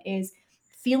allowing it is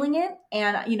feeling it.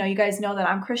 And, you guys know that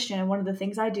I'm Christian. And one of the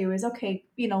things I do is, okay,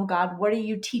 God, what are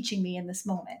you teaching me in this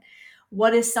moment?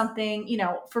 What is something,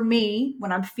 for me,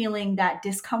 when I'm feeling that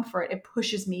discomfort, it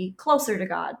pushes me closer to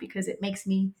God, because it makes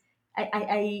me,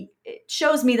 it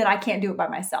shows me that I can't do it by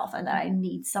myself and that I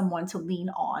need someone to lean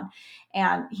on.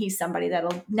 And he's somebody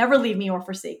that'll never leave me or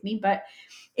forsake me. But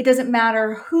it doesn't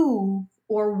matter who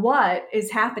or what is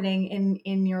happening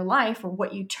in your life, or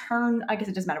what you turn, I guess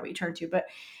it doesn't matter what you turn to, but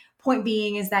point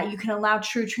being is that you can allow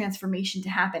true transformation to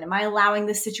happen. Am I allowing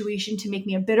this situation to make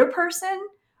me a bitter person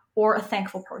or a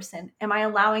thankful person? Am I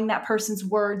allowing that person's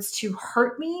words to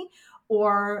hurt me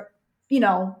or,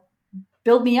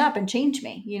 build me up and change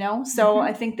me, So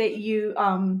I think that you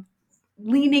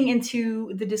leaning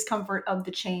into the discomfort of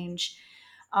the change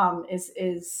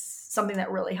is something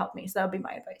that really helped me. So that would be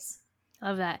my advice.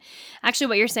 Love that. Actually,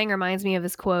 what you're saying reminds me of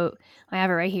this quote. I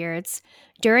have it right here. It's,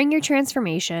 during your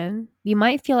transformation, you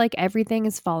might feel like everything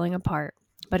is falling apart,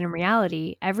 but in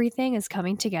reality, everything is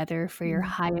coming together for your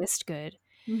highest good.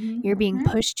 Mm-hmm. You're being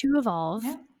Mhm. pushed to evolve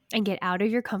Yeah. and get out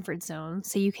of your comfort zone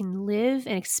so you can live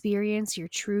and experience your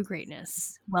true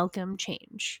greatness. Welcome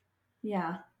change.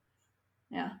 Yeah.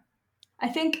 Yeah. I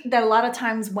think that a lot of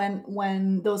times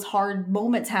when those hard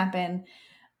moments happen,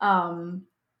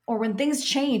 or when things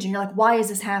change and you're like, why is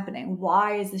this happening?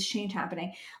 Why is this change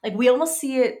happening? Like, we almost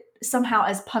see it somehow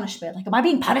as punishment. Like, am I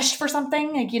being punished for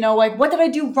something? Like, what did I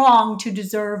do wrong to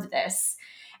deserve this?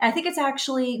 And I think it's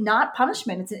actually not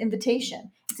punishment. It's an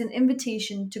invitation. It's an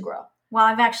invitation to grow. Well,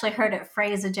 I've actually heard it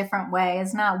phrased a different way.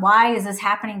 It's not, why is this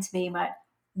happening to me, but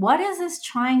what is this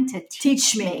trying to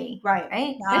teach me? Right.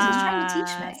 Right? This is trying to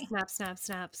teach me.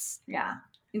 Snaps. Yeah,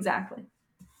 exactly.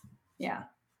 Yeah.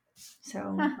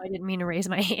 So I didn't mean to raise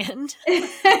my hand. yeah.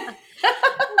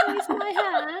 Raise my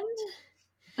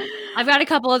hand. I've got a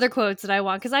couple other quotes that I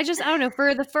want, because I don't know,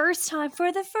 for the first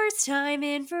time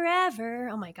in forever.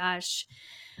 Oh my gosh.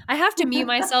 I have to mute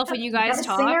myself when you guys got a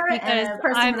talk, singer because and a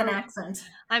person with an accent.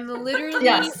 I'm literally,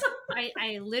 Yes.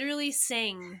 I literally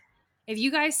sing. If you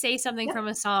guys say something from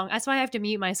a song, that's why I have to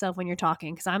mute myself when you're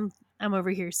talking, because I'm over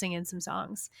here singing some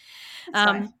songs.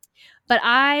 Fine. But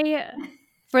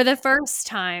for the first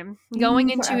time going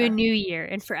into Forever. a new year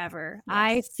and forever, Yes.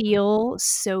 I feel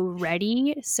so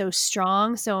ready, so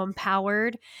strong, so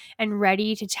empowered, and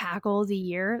ready to tackle the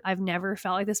year. I've never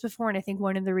felt like this before. And I think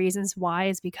one of the reasons why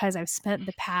is because I've spent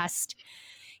the past,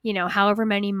 however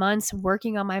many months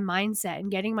working on my mindset and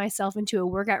getting myself into a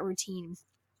workout routine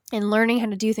and learning how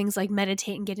to do things like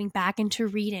meditate and getting back into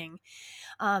reading.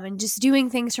 And just doing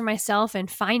things for myself and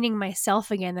finding myself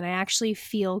again, that I actually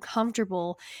feel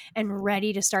comfortable and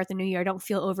ready to start the new year. I don't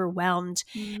feel overwhelmed.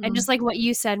 And just like what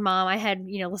you said, Mom, I had,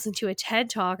 listened to a TED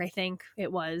Talk, I think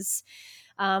it was,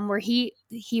 where he,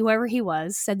 whoever he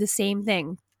was, said the same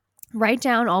thing. Write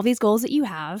down all these goals that you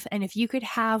have, and if you could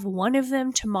have one of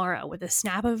them tomorrow with a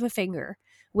snap of a finger,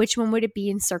 which one would it be,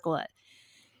 and circle it.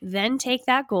 Then take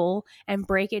that goal and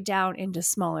break it down into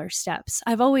smaller steps.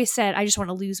 I've always said, I just want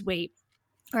to lose weight.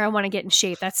 or I want to get in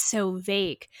shape. That's so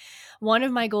vague. One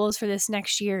of my goals for this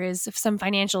next year is some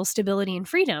financial stability and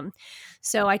freedom.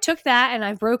 So I took that and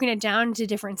I've broken it down into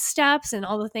different steps and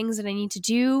all the things that I need to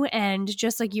do. And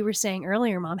just like you were saying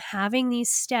earlier, Mom, having these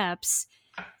steps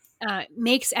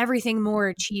makes everything more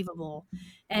achievable.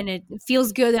 And it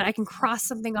feels good that I can cross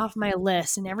something off my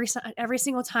list. And every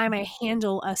single time I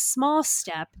handle a small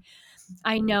step,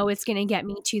 I know it's going to get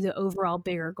me to the overall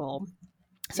bigger goal.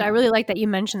 So I really like that you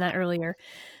mentioned that earlier.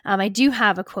 I do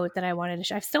have a quote that I wanted to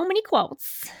share. I have so many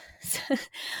quotes.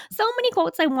 So many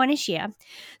quotes I want to share.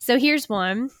 So here's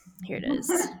one. Here it is.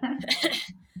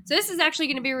 So this is actually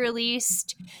going to be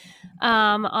released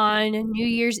on New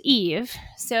Year's Eve.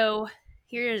 So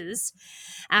here it is.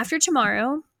 After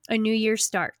tomorrow, a new year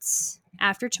starts.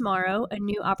 After tomorrow, a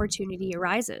new opportunity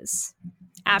arises.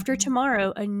 After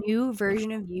tomorrow, a new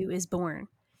version of you is born.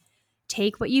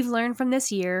 Take what you've learned from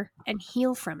this year and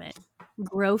heal from it,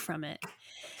 grow from it,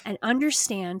 and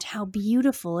understand how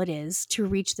beautiful it is to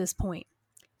reach this point,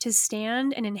 to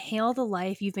stand and inhale the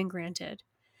life you've been granted.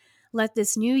 Let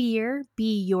this new year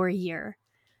be your year.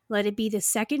 Let it be the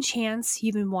second chance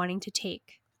you've been wanting to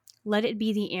take. Let it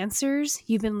be the answers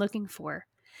you've been looking for.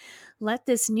 Let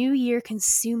this new year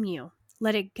consume you.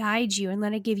 Let it guide you and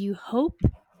let it give you hope,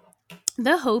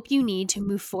 the hope you need to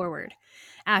move forward.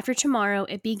 After tomorrow,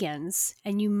 it begins,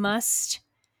 and you must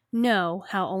know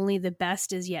how only the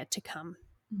best is yet to come.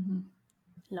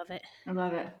 Love it. I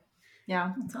love it.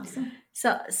 Yeah. That's awesome.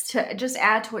 So to just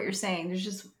add to what you're saying, there's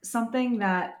just something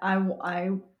that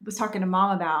I was talking to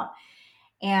Mom about,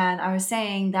 and I was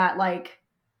saying that like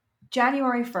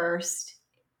January 1st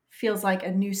feels like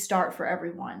a new start for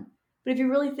everyone. But if you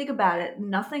really think about it,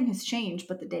 nothing has changed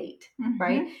but the date,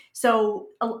 right? So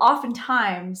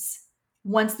oftentimes,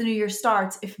 once the new year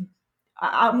starts, if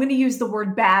I'm going to use the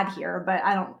word bad here, but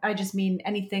I just mean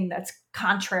anything that's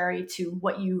contrary to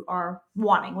what you are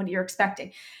wanting, what you're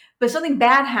expecting. But if something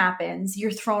bad happens,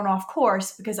 you're thrown off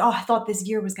course because, oh, I thought this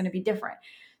year was going to be different.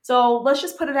 So let's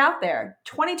just put it out there.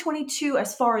 2022,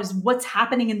 as far as what's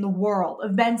happening in the world,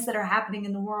 events that are happening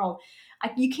in the world,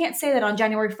 you can't say that on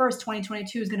January 1st,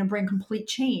 2022 is going to bring complete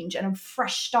change and a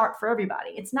fresh start for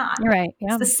everybody. It's not. Right. Yeah.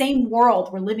 It's the same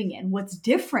world we're living in. What's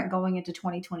different going into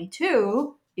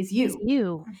 2022 is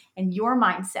you and your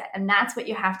mindset. And that's what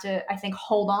you have to, I think,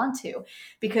 hold on to,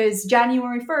 because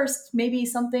January 1st, maybe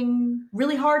something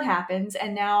really hard happens.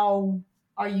 And now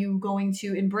are you going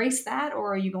to embrace that?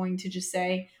 Or are you going to just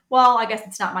say, well, I guess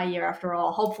it's not my year after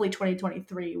all. Hopefully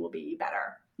 2023 will be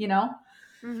better, you know?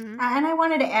 And I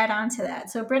wanted to add on to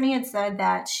that. So Brittany had said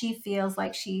that she feels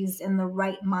like she's in the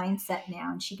right mindset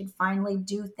now and she could finally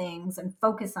do things and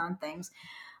focus on things.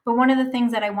 But one of the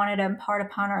things that I wanted to impart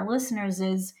upon our listeners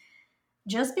is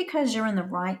just because you're in the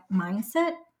right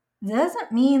mindset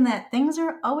doesn't mean that things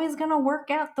are always going to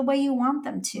work out the way you want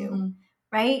them to,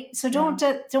 right? So don't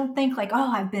think like,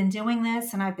 oh, I've been doing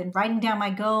this and I've been writing down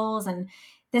my goals and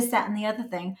this, that, and the other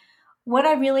thing. What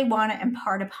I really want to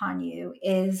impart upon you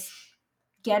is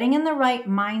getting in the right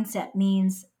mindset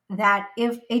means that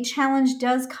if a challenge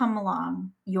does come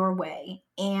along your way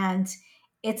and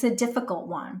it's a difficult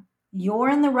one, you're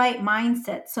in the right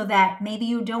mindset so that maybe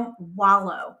you don't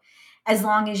wallow as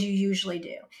long as you usually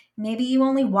do. Maybe you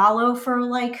only wallow for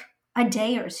like a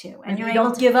day or two and you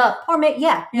don't give up. Or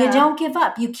you don't give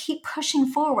up. You keep pushing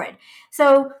forward.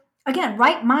 So again,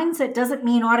 right mindset doesn't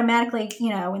mean automatically,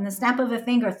 in the snap of a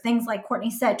finger, things like Courtney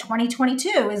said,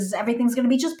 2022 is everything's going to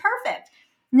be just perfect.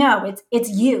 No, it's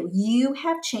you. You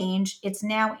have changed. It's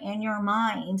now in your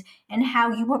mind and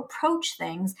how you approach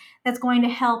things that's going to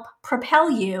help propel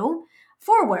you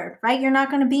forward, right? You're not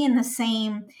going to be in the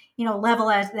same, level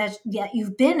as that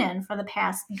you've been in for the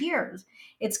past years.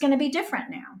 It's going to be different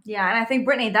now. Yeah, and I think,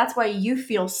 Brittany, that's why you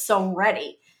feel so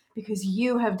ready, because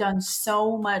you have done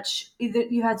so much.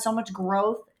 You had so much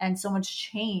growth and so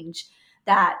much change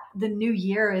that the new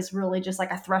year is really just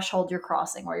like a threshold you're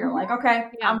crossing where you're like, okay,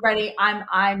 I'm ready.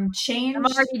 I'm changed. I'm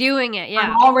already doing it. Yeah.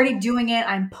 I'm already doing it.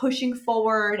 I'm pushing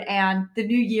forward. And the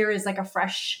new year is like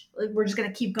we're just going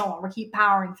to keep going. We're keep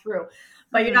powering through.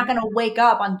 But you're not going to wake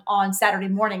up on Saturday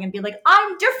morning and be like,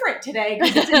 I'm different today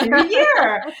because it's a new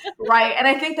year. Right. And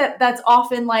I think that's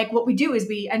often like what we do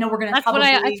is I know we're going to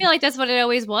I feel like that's what it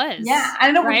always was. Yeah.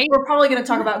 I know we're probably going to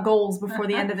talk about goals before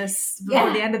the end of this,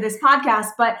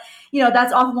 podcast. But,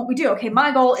 that's often what we do. Okay.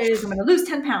 My goal is I'm going to lose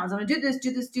 10 pounds. I'm going to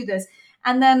do this.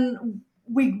 And then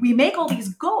we make all these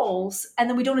goals and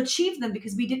then we don't achieve them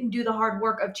because we didn't do the hard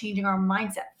work of changing our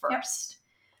mindset first. Yep.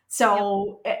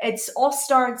 So it's all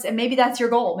starts, and maybe that's your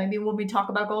goal. Maybe when we talk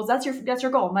about goals, that's your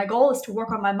goal. My goal is to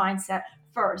work on my mindset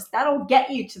first. That'll get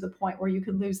you to the point where you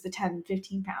can lose the 10,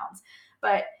 15 pounds.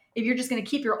 But if you're just going to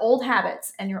keep your old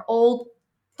habits and your old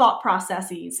thought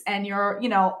processes and your,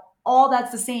 all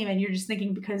that's the same, and you're just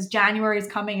thinking because January is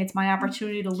coming, it's my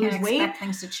opportunity to lose Can't weight. expect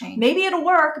things to change. Maybe it'll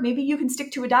work. Maybe you can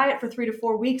stick to a diet for 3 to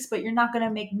 4 weeks, but you're not going to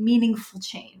make meaningful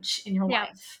change in your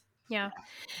life. Yeah.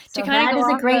 So To kind that of is go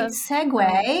a off great of-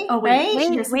 segue. Oh,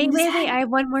 wait. right? Wait. I have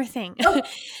one more thing.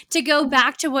 To go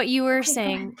back to what you were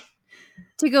saying.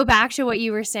 To go back to what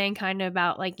you were saying kind of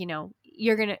about like,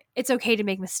 it's okay to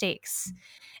make mistakes.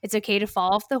 It's okay to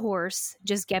fall off the horse,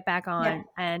 just get back on. Yeah.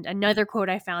 And another quote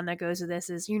I found that goes with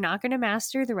this is, you're not going to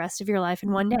master the rest of your life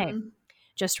in one day.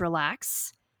 Just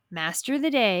relax, master the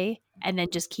day, and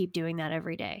then just keep doing that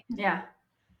every day. Yeah.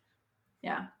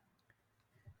 Yeah.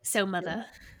 So, Mother,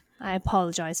 I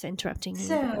apologize for interrupting you. Go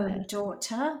So, ahead.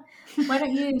 daughter, why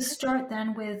don't you start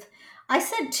then with, I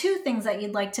said 2 things that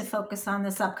you'd like to focus on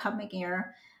this upcoming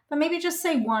year, but maybe just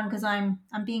say one because I'm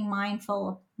being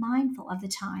mindful of the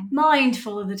time.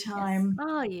 Mindful of the time.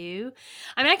 Oh, you.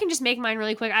 I mean, I can just make mine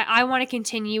really quick. I want to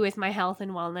continue with my health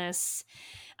and wellness.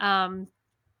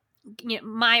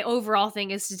 My overall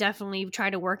thing is to definitely try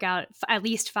to work out at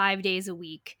least 5 days a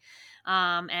week,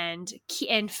 and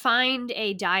find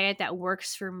a diet that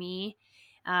works for me.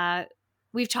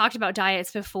 We've talked about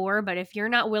diets before, but if you're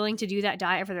not willing to do that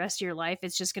diet for the rest of your life,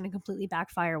 it's just going to completely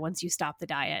backfire once you stop the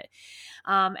diet.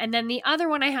 And then the other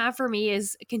one I have for me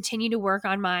is continue to work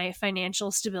on my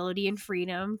financial stability and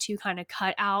freedom to kind of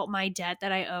cut out my debt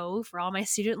that I owe for all my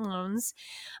student loans,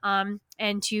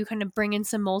 and to kind of bring in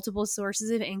some multiple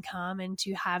sources of income and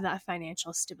to have that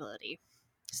financial stability.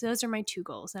 So those are my 2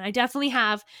 goals. And I definitely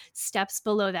have steps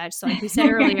below that. So like we said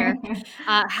earlier,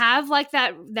 have like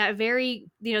that very,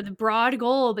 the broad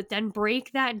goal, but then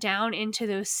break that down into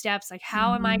those steps. Like,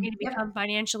 how am I going to become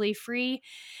financially free?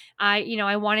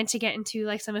 I wanted to get into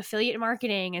like some affiliate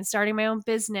marketing and starting my own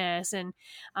business and,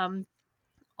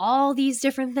 all these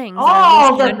different things.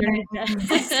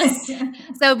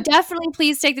 So definitely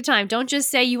please take the time. Don't just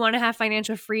say you want to have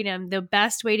financial freedom. The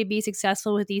best way to be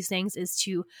successful with these things is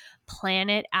to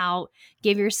plan it out,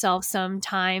 give yourself some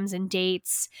times and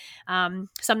dates.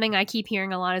 Something I keep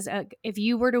hearing a lot is if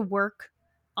you were to work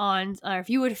on, or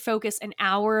if you would focus an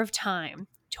hour of time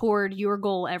toward your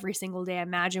goal every single day,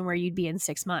 imagine where you'd be in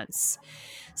 6 months.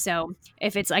 So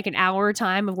if it's like an hour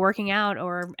time of working out,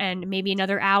 and maybe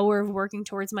another hour of working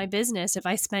towards my business, if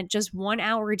I spent just 1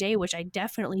 hour a day, which I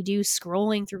definitely do,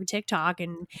 scrolling through TikTok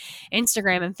and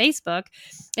Instagram and Facebook,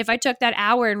 if I took that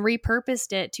hour and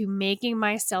repurposed it to making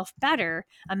myself better,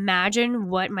 imagine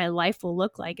what my life will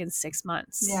look like in 6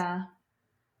 months. Yeah.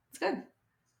 It's good.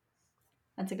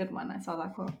 That's a good one. I saw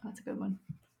that quote. That's a good one.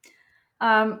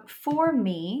 For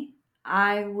me,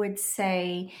 I would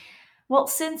say, well,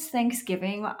 since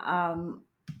Thanksgiving, I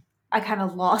kind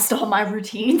of lost all my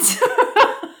routines.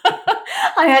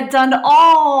 I had done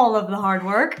all of the hard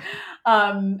work,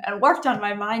 and worked on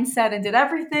my mindset and did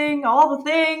everything, all the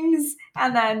things.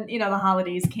 And then, the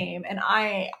holidays came, and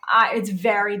it's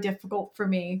very difficult for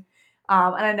me.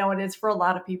 And I know it is for a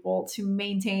lot of people to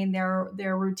maintain their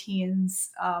routines.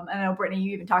 And I know, Brittany,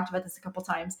 you even talked about this a couple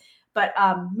times, but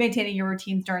maintaining your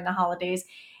routines during the holidays.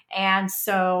 And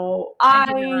so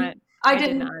I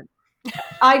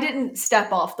didn't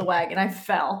step off the wagon. I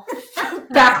fell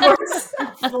backwards,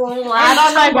 flat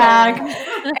on my back,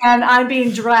 and I'm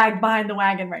being dragged behind the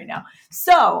wagon right now.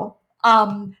 So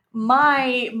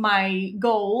my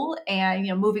goal, and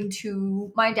moving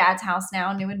to my dad's house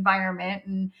now, new environment,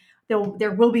 and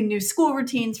there will be new school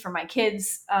routines for my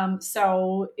kids.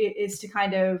 So it is to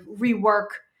kind of rework,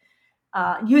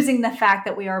 using the fact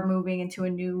that we are moving into a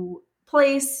new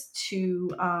place to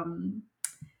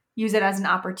use it as an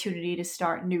opportunity to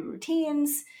start new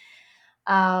routines.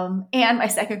 And my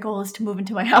second goal is to move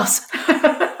into my house.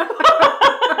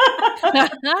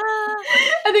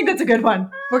 I think that's a good one.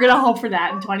 We're going to hope for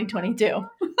that in 2022.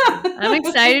 I'm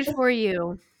excited for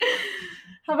you.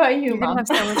 How about you, You're Mom? going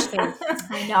to have so much space.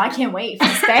 I know. I can't wait for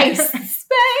space.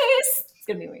 Space. It's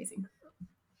going to be amazing.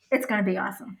 It's going to be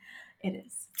awesome. It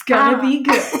is. It's going to be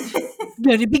good. It's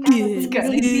going to be good. It's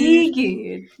going to be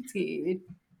good. It's good.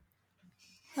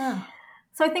 Oh.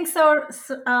 So I think so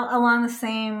along the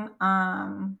same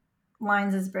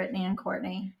lines as Brittany and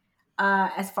Courtney,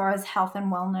 as far as health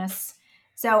and wellness.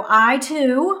 So I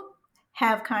too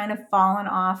have kind of fallen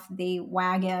off the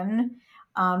wagon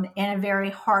in a very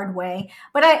hard way.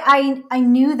 But I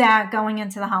knew that going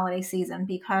into the holiday season,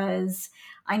 because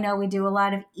I know we do a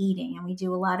lot of eating and we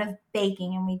do a lot of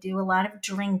baking and we do a lot of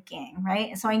drinking,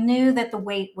 right? So I knew that the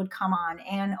weight would come on.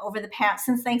 And over the past,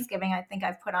 since Thanksgiving, I think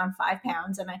I've put on 5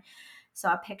 pounds, and I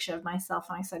saw a picture of myself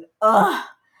and I said, ugh,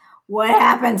 what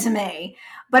happened to me?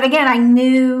 But again, I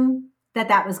knew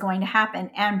that was going to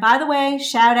happen. And by the way,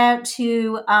 shout out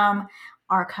to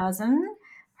our cousin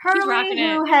She's rocking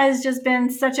Hurley, it. who has just been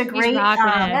such a great. rocking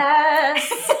it.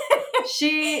 Yes.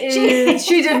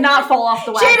 She did not fall off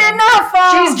the wagon. She did not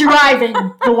fall. She's driving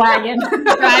the wagon.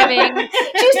 Driving.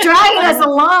 She's dragging us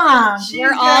along.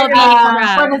 We're all being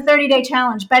For proud. the 30-day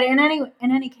challenge. But in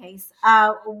any case,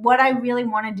 what I really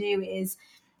want to do is,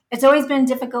 it's always been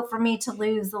difficult for me to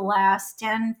lose the last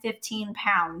 10, 15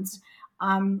 pounds.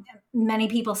 Many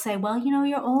people say, well,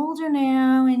 you're older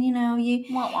now, and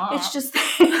it's just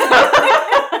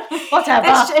Whatever.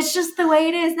 it's just the way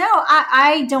it is. No,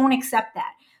 I don't accept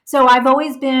that. So I've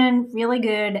always been really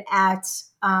good at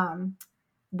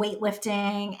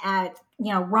weightlifting, at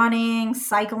running,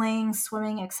 cycling,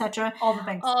 swimming, etc. All the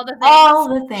things. All the things.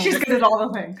 All the things. She's good at all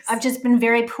the things. I've just been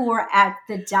very poor at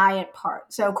the diet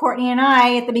part. So Courtney and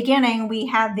I, at the beginning, we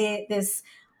had this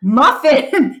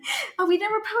muffin. Oh, we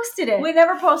never posted it. We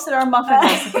never posted our muffin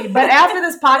recipe, but after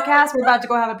this podcast, we're about to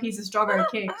go have a piece of strawberry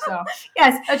cake. So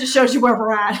Yes, that just shows you where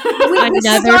we're at. we Another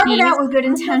started piece. out with good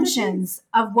intentions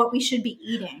of what we should be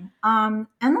eating, and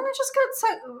then it just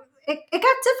it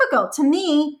got difficult. To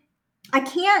me, I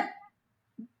can't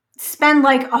spend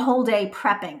like a whole day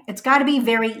prepping. It's got to be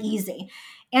very easy,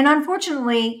 and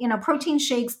unfortunately, protein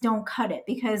shakes don't cut it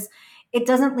because it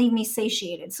doesn't leave me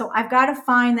satiated. So I've got to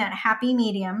find that happy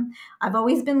medium. I've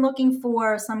always been looking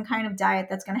for some kind of diet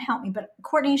that's going to help me, but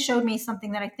Courtney showed me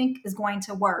something that I think is going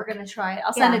to work. We're going to try it.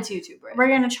 I'll send Yeah. it to you too, Britt. We're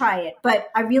going to try it, but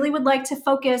I really would like to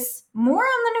focus more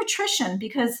on the nutrition,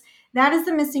 because that is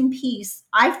the missing piece,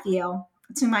 I feel,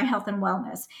 to my health and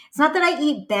wellness. It's not that I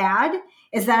eat bad,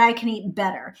 it's that I can eat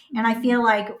better. And I feel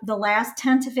like the last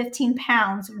 10 to 15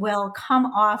 pounds will come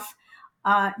off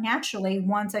naturally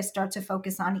once I start to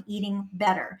focus on eating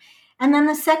better. And then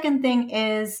the second thing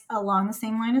is along the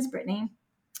same line as Brittany,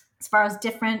 as far as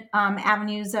different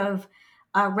avenues of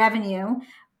revenue.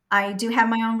 I do have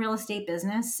my own real estate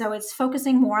business, so it's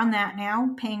focusing more on that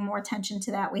now, paying more attention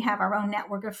to that. We have our own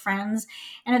network of friends,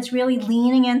 and it's really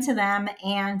leaning into them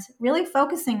and really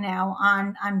focusing now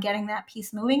on getting that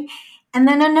piece moving. And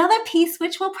then another piece,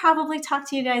 which we'll probably talk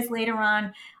to you guys later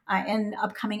on in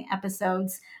upcoming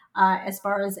episodes, as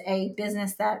far as a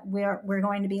business that we're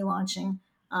going to be launching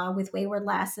with Wayward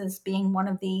Lasses being one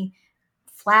of the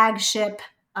flagship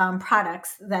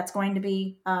products that's going to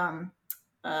be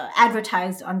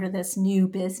advertised under this new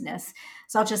business.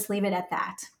 So I'll just leave it at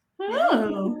that.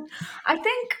 I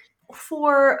think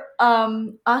for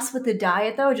us with the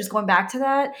diet, though, just going back to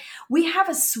that, we have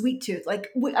a sweet tooth. Like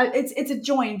it's a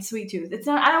joined sweet tooth. It's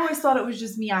not. I always thought it was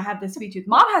just me. I have the sweet tooth.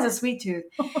 Mom has a sweet tooth,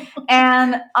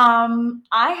 and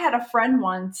I had a friend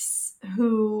once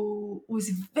who was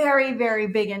very, very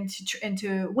big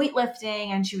into weightlifting,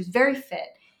 and she was very fit.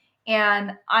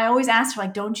 And I always asked her,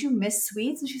 like, don't you miss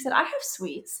sweets? And she said, I have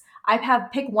sweets. I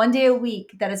pick one day a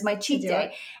week that is my cheat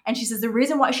day. And she says the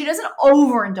reason why she doesn't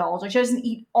overindulge, like she doesn't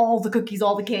eat all the cookies,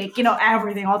 all the cake,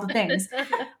 everything, all the things.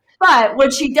 But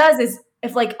what she does is,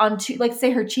 if like like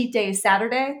say her cheat day is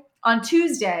Saturday, on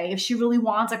Tuesday, if she really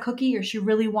wants a cookie or she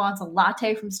really wants a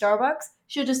latte from Starbucks,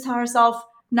 she'll just tell herself,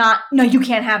 no, you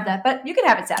can't have that, but you can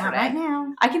have it Saturday. Not right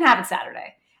now. I can have it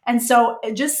Saturday. And so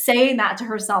just saying that to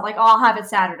herself, like, oh, I'll have it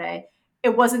Saturday.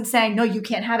 It wasn't saying, no, you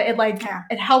can't have it.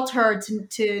 It helped her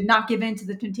to not give in to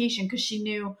the temptation, because she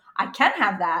knew I can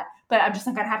have that, but I'm just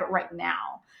not going to have it right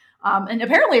now. And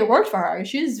apparently it worked for her.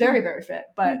 She's very, very fit,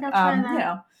 but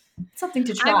something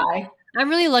to try. I'm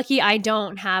really lucky I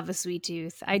don't have a sweet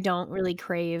tooth. I don't really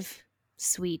crave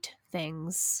sweet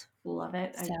things. Love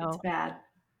it. So. It's bad.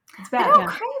 It's I bad. don't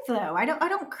crave though. I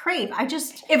don't crave. I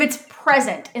just If it's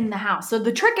present in the house. So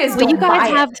the trick is, But you don't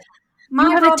guys buy have it. my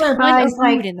have a brother ton buys of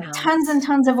like food in the house. tons and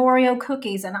tons of Oreo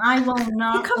cookies, and I will He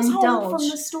not comes home from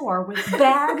indulge. the store with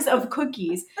bags of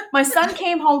cookies. My son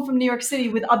came home from New York City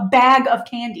with a bag of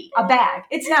candy. A bag.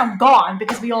 It's now gone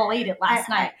because we all ate it last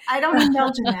night. I don't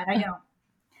indulge in that. I don't.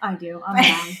 I do. I'm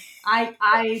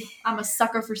bad. I'm a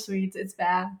sucker for sweets. It's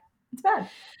bad. It's bad.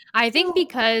 I think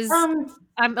because Um.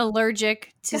 I'm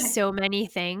allergic to Go ahead. so many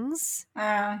things.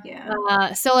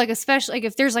 Yeah. So like, especially like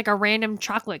if there's like a random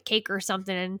chocolate cake or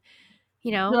something, and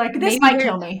You're like, this maybe might there-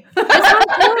 kill me. This might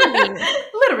kill me.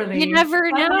 Literally. You never I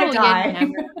know. might You die.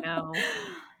 never know.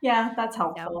 Yeah, that's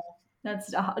helpful. No.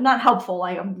 That's not helpful.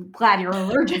 Like, I'm glad you're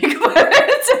allergic, but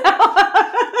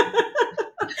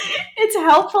it's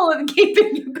helpful in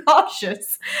keeping you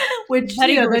cautious. Which,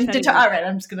 Petty then George, Petty George. all right,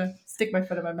 I'm just gonna stick my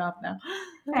foot in my mouth now.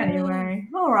 Anyway,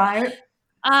 all right.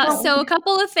 So a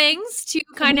couple of things to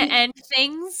kind of end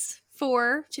things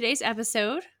for today's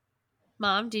episode.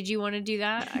 Mom, did you want to do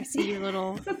that? I see your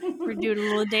little, we're doing a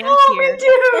little dance here.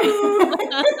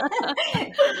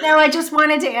 No, I just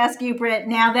wanted to ask you, Britt,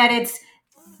 now that it's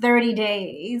 30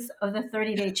 days of the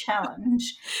 30-day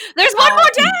challenge. There's one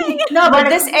more day. No, but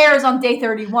this airs on day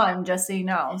 31, just so you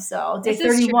know. So day This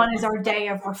is 31 true. is our day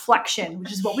of reflection,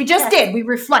 which is what we just did. We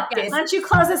reflected. Why don't you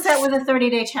close us out with a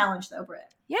 30-day challenge, though, Britt?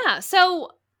 Yeah. So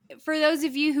for those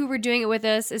of you who were doing it with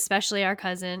us, especially our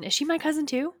cousin, is she my cousin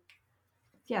too?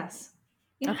 Yes.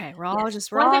 Yeah. Okay, we're all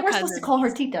just Well, I all think we're cousins. supposed to call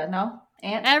her Tita, no?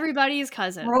 Aunt? Everybody is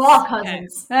cousins. We're all Okay.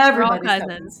 cousins. We're all Everybody's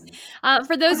cousins.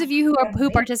 For those of you who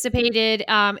Right. participated,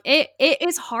 it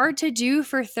is hard to do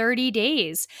for 30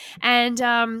 days.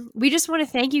 And we just want to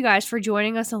thank you guys for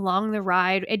joining us along the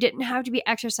ride. It didn't have to be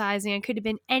exercising. It could have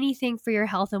been anything for your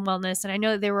health and wellness. And I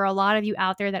know that there were a lot of you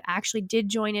out there that actually did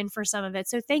join in for some of it.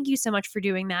 So thank you so much for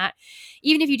doing that.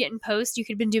 Even if you didn't post, you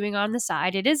could have been doing it on the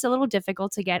side. It is a little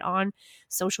difficult to get on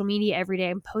social media every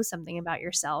day and post something about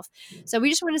yourself. So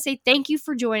we just want to say thank you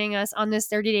for joining us on this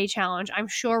 30-day challenge. I'm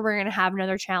sure we're going to have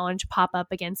another challenge pop up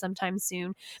again sometime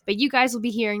soon, but you guys will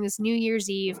be hearing this New Year's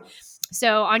Eve.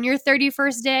 So on your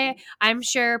 31st day, I'm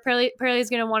sure Pearlie is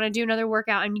going to want to do another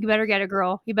workout, and you better get it,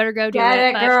 girl. You better go do Get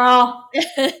it, But girl.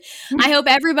 I hope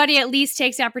everybody at least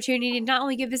takes the opportunity to not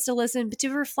only give this a listen, but to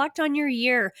reflect on your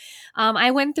year.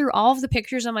 I went through all of the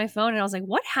pictures on my phone, and I was like,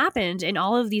 what happened in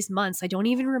all of these months? I don't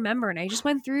even remember. And I just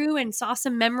went through and saw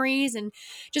some memories and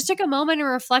just took a moment and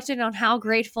reflected on how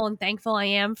grateful and thankful I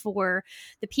am for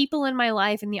the people in my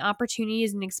life and the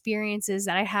opportunities and experiences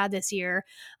that I had this year.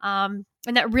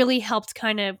 And that really helped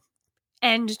kind of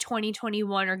end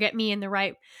 2021 or get me in the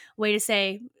right way to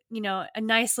say, you know, a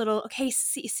nice little, okay,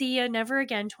 see you never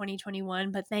again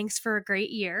 2021, but thanks for a great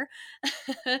year.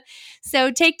 So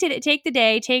take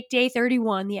day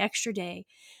 31, the extra day,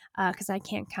 because I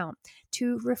can't count,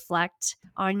 to reflect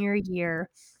on your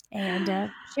year and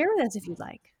share with us if you'd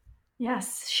like.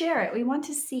 Yes, share it. We want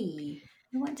to see.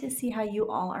 We want to see how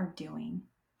you all are doing.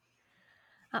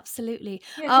 Absolutely.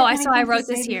 Yeah, I saw I wrote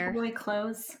this here. Before we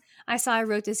close. I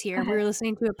wrote this here. We were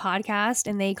listening to a podcast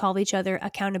and they called each other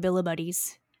accountability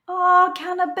buddies. Oh,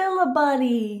 accountability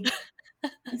buddy.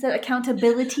 Is that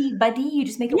accountability buddy? You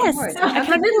just make it Yes, one word.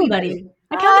 accountability buddy.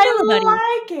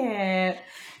 I like it.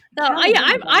 So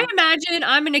I imagine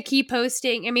I'm going to keep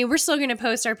posting. I mean, we're still going to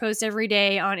post our posts every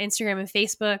day on Instagram and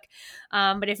Facebook.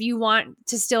 But if you want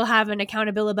to still have an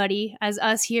accountability buddy as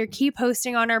us here, keep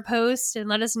posting on our posts and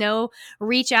let us know.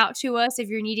 Reach out to us if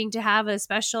you're needing to have a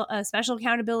special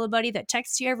accountability buddy that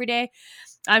texts you every day.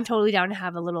 I'm totally down to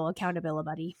have a little accountability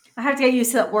buddy. I have to get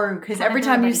used to that word because every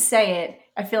time you Accountability. say it,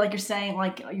 I feel like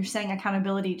you're saying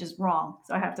accountability just wrong.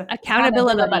 So I have to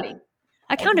Accountability buddy. buddy.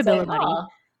 Accountability buddy.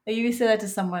 You say that to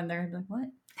someone, they're like, "What?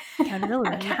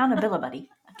 Accountability buddy. Accountability buddy.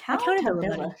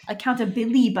 Accountability.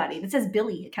 Accountability buddy. That says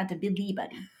Billy. Accountability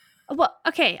buddy. Well,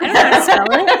 okay. I don't know how to spell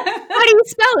it. How do you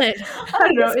spell it? I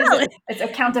don't know. It's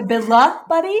accountability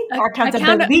buddy or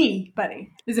accountability buddy?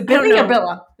 Is it Billy or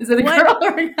Billa? Is it a girl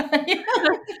or a guy?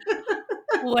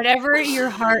 Whatever your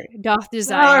heart doth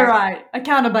desire. All right.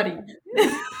 Accountability.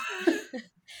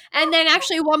 And then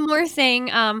actually one more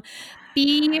thing.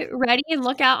 Be ready and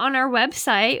look out on our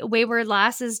website,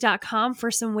 waywardlasses.com, for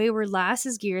some Wayward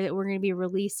Lasses gear that we're going to be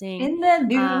releasing In the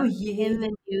new year. In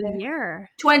the new year.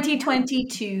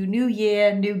 2022. New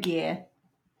year, new gear.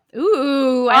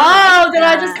 Ooh.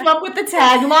 I just come up with the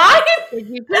tagline? Did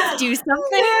you just do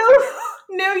something?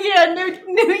 New year,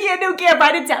 new gear.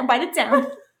 Write it down. Write it down.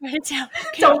 Okay.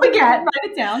 Don't forget. Write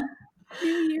it down. New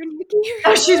year, new gear.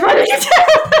 Oh, she's writing it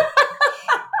down.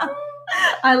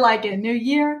 I like it. New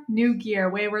year, new gear.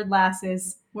 Wayward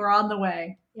Lasses. We're on the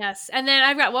way. Yes. And then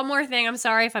I've got one more thing. I'm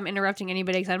sorry if I'm interrupting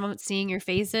anybody because I'm not seeing your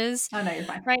faces. Oh, no, you're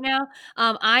fine. Right now.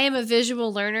 I am a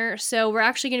visual learner, so we're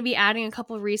actually going to be adding a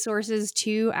couple of resources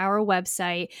to our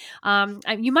website.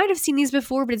 You might have seen these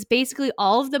before, but it's basically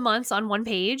all of the months on one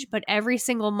page, but every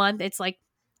single month it's like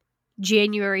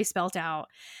January spelt out.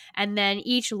 And then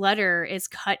each letter is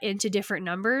cut into different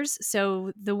numbers.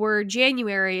 So the word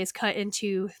January is cut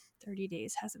into 30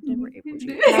 days, September, April,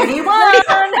 June, 31.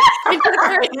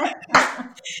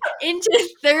 into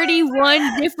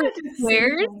 31 different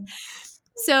squares.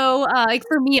 So like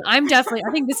for me, I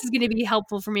think this is going to be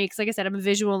helpful for me because like I said, I'm a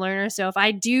visual learner. So if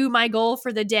I do my goal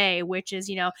for the day, which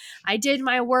is, I did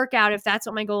my workout, if that's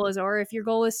what my goal is, or if your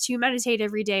goal is to meditate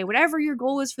every day, whatever your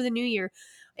goal is for the new year,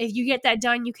 if you get that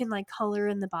done, you can like color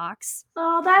in the box.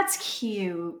 Oh, that's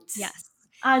cute. Yes.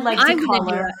 I like I'm to gonna do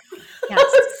color. it. Yes.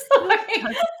 Sorry.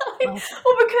 Well,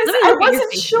 because Let me I look at your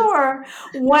wasn't faces. sure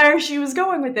where she was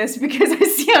going with this because I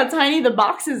see how tiny the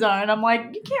boxes are, and I'm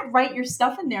like, you can't write your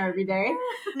stuff in there every day.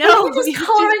 No, You're just you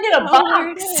coloring in a color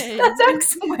it box. in. That's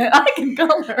excellent. I can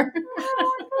color.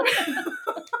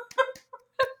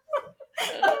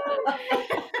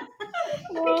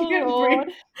 I can't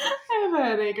breathe. I have a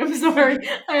headache. I'm sorry.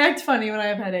 I act funny when I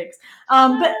have headaches.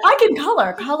 But I can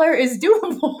color. Color is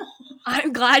doable.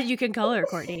 I'm glad you can color,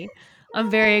 Courtney. I'm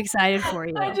very excited for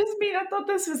you. I thought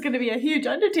this was going to be a huge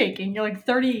undertaking. You're like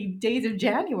 30 days of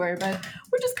January, but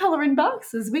we're just coloring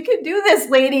boxes. We could do this,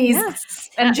 ladies. Yes.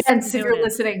 And yes, gents, we're if you're doing it.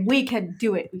 listening, we can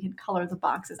do it. We can color the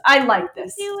boxes. I like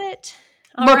this. Do it.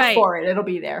 All Look right. for it. It'll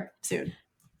be there soon.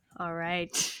 All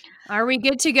right. Are we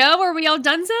good to go? Are we all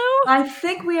donezo? I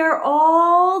think we are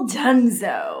all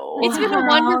donezo. It's been We're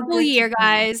a all wonderful good to year, go.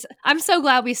 guys. I'm so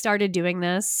glad we started doing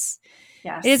this.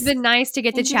 Yes. It has been nice to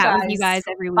get Thank to you chat with you guys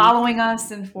guys every week. following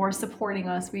us and for supporting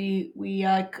us. We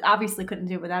obviously couldn't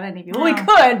do it without any of you. Well, we No.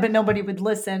 could, but nobody would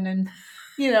listen, and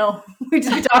we'd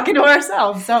just be talking to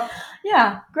ourselves. So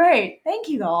yeah, great. Thank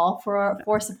you all for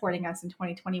supporting us in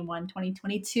 2021.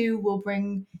 2022 will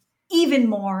bring even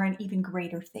more and even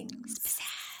greater things.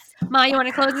 Ma, you want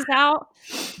to close this out?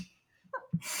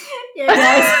 Yeah,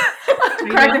 guys. I'm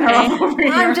cracking her okay? up over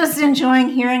here. I'm just enjoying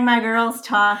hearing my girls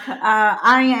talk.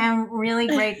 I am really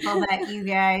grateful that you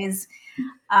guys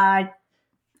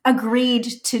agreed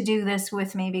to do this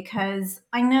with me because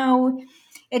I know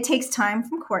it takes time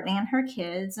from Courtney and her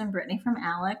kids and Brittany from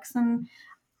Alex and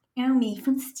me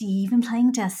from Steve and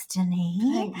playing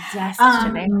Destiny.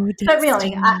 Destiny. But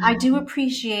really, I do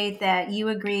appreciate that you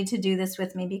agreed to do this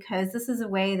with me because this is a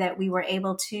way that we were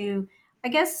able to, I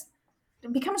guess,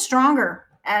 become stronger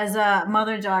as a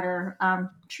mother-daughter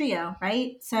trio,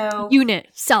 right? So Unit,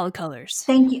 solid colors.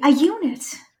 thank you. A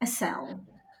unit, a cell,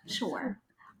 sure.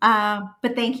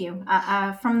 But thank you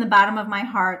from the bottom of my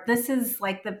heart. This is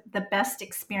like the best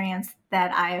experience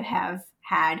that I have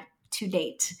had to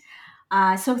date.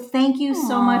 So thank you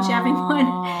so much, everyone,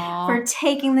 for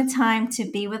taking the time to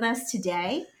be with us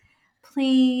today.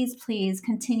 Please, please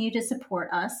continue to support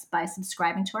us by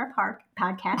subscribing to our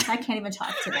podcast. I can't even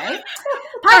talk today.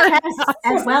 Podcast,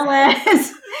 as well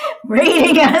as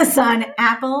rating us on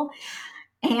Apple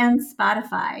and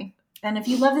Spotify. And if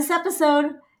you love this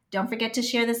episode, don't forget to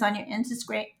share this on your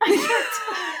Instagram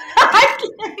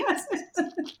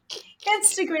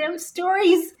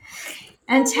stories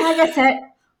and tag us at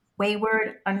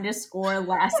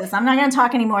wayward_lasses. I'm not going to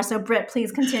talk anymore, so Britt,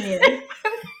 please continue.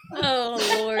 Oh,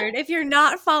 Lord. If you're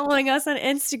not following us on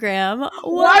Instagram,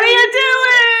 What are you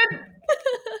doing?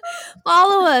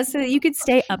 follow us so that you can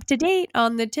stay up to date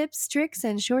on the tips, tricks,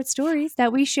 and short stories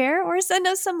that we share, or send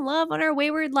us some love on our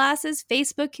Wayward Lasses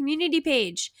Facebook community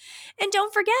page. And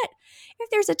don't forget, if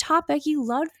there's a topic you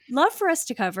love for us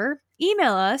to cover,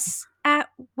 email us at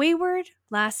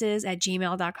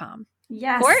waywardlasses@gmail.com.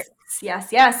 Yes. Court?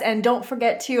 Yes. And don't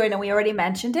forget to, I know we already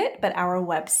mentioned it, but our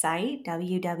website,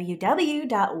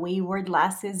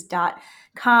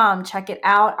 www.waywardlasses.com. Check it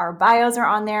out. Our bios are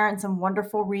on there and some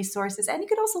wonderful resources. And you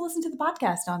could also listen to the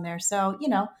podcast on there. So,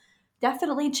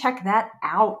 definitely check that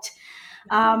out.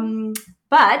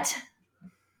 But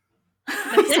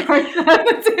sorry,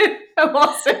 that's it. I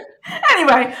lost it.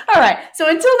 Anyway, all right. So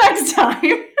until next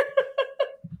time.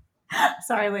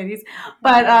 Sorry, ladies.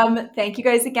 But thank you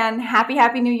guys again.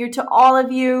 Happy New Year to all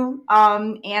of you.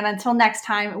 And until next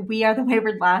time, we are the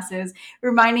Wayward Lasses,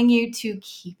 reminding you to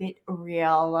keep it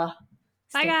real.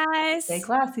 Bye, guys. Stay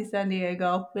classy, San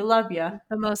Diego. We love you.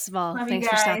 But most of all, Love thanks you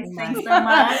for guys. stopping by. Thanks so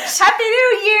much. Happy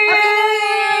New Year!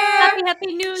 Happy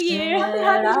New Year.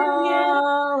 Happy New Year.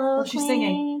 Oh, she's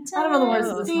singing. I don't know the words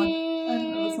of this one. I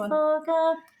don't know this one.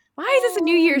 Why is this a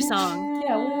New Year song?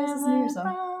 Yeah, what is this New Year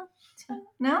song?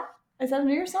 No? Is that a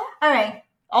New Year song? All right.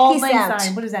 All Peace Lang out.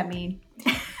 Syne. What does that mean?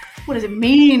 What does it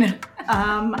mean?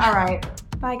 All right.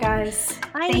 Bye, guys.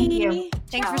 Bye. Thank you.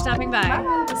 Thanks for stopping by.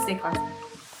 Bye. Stay classy.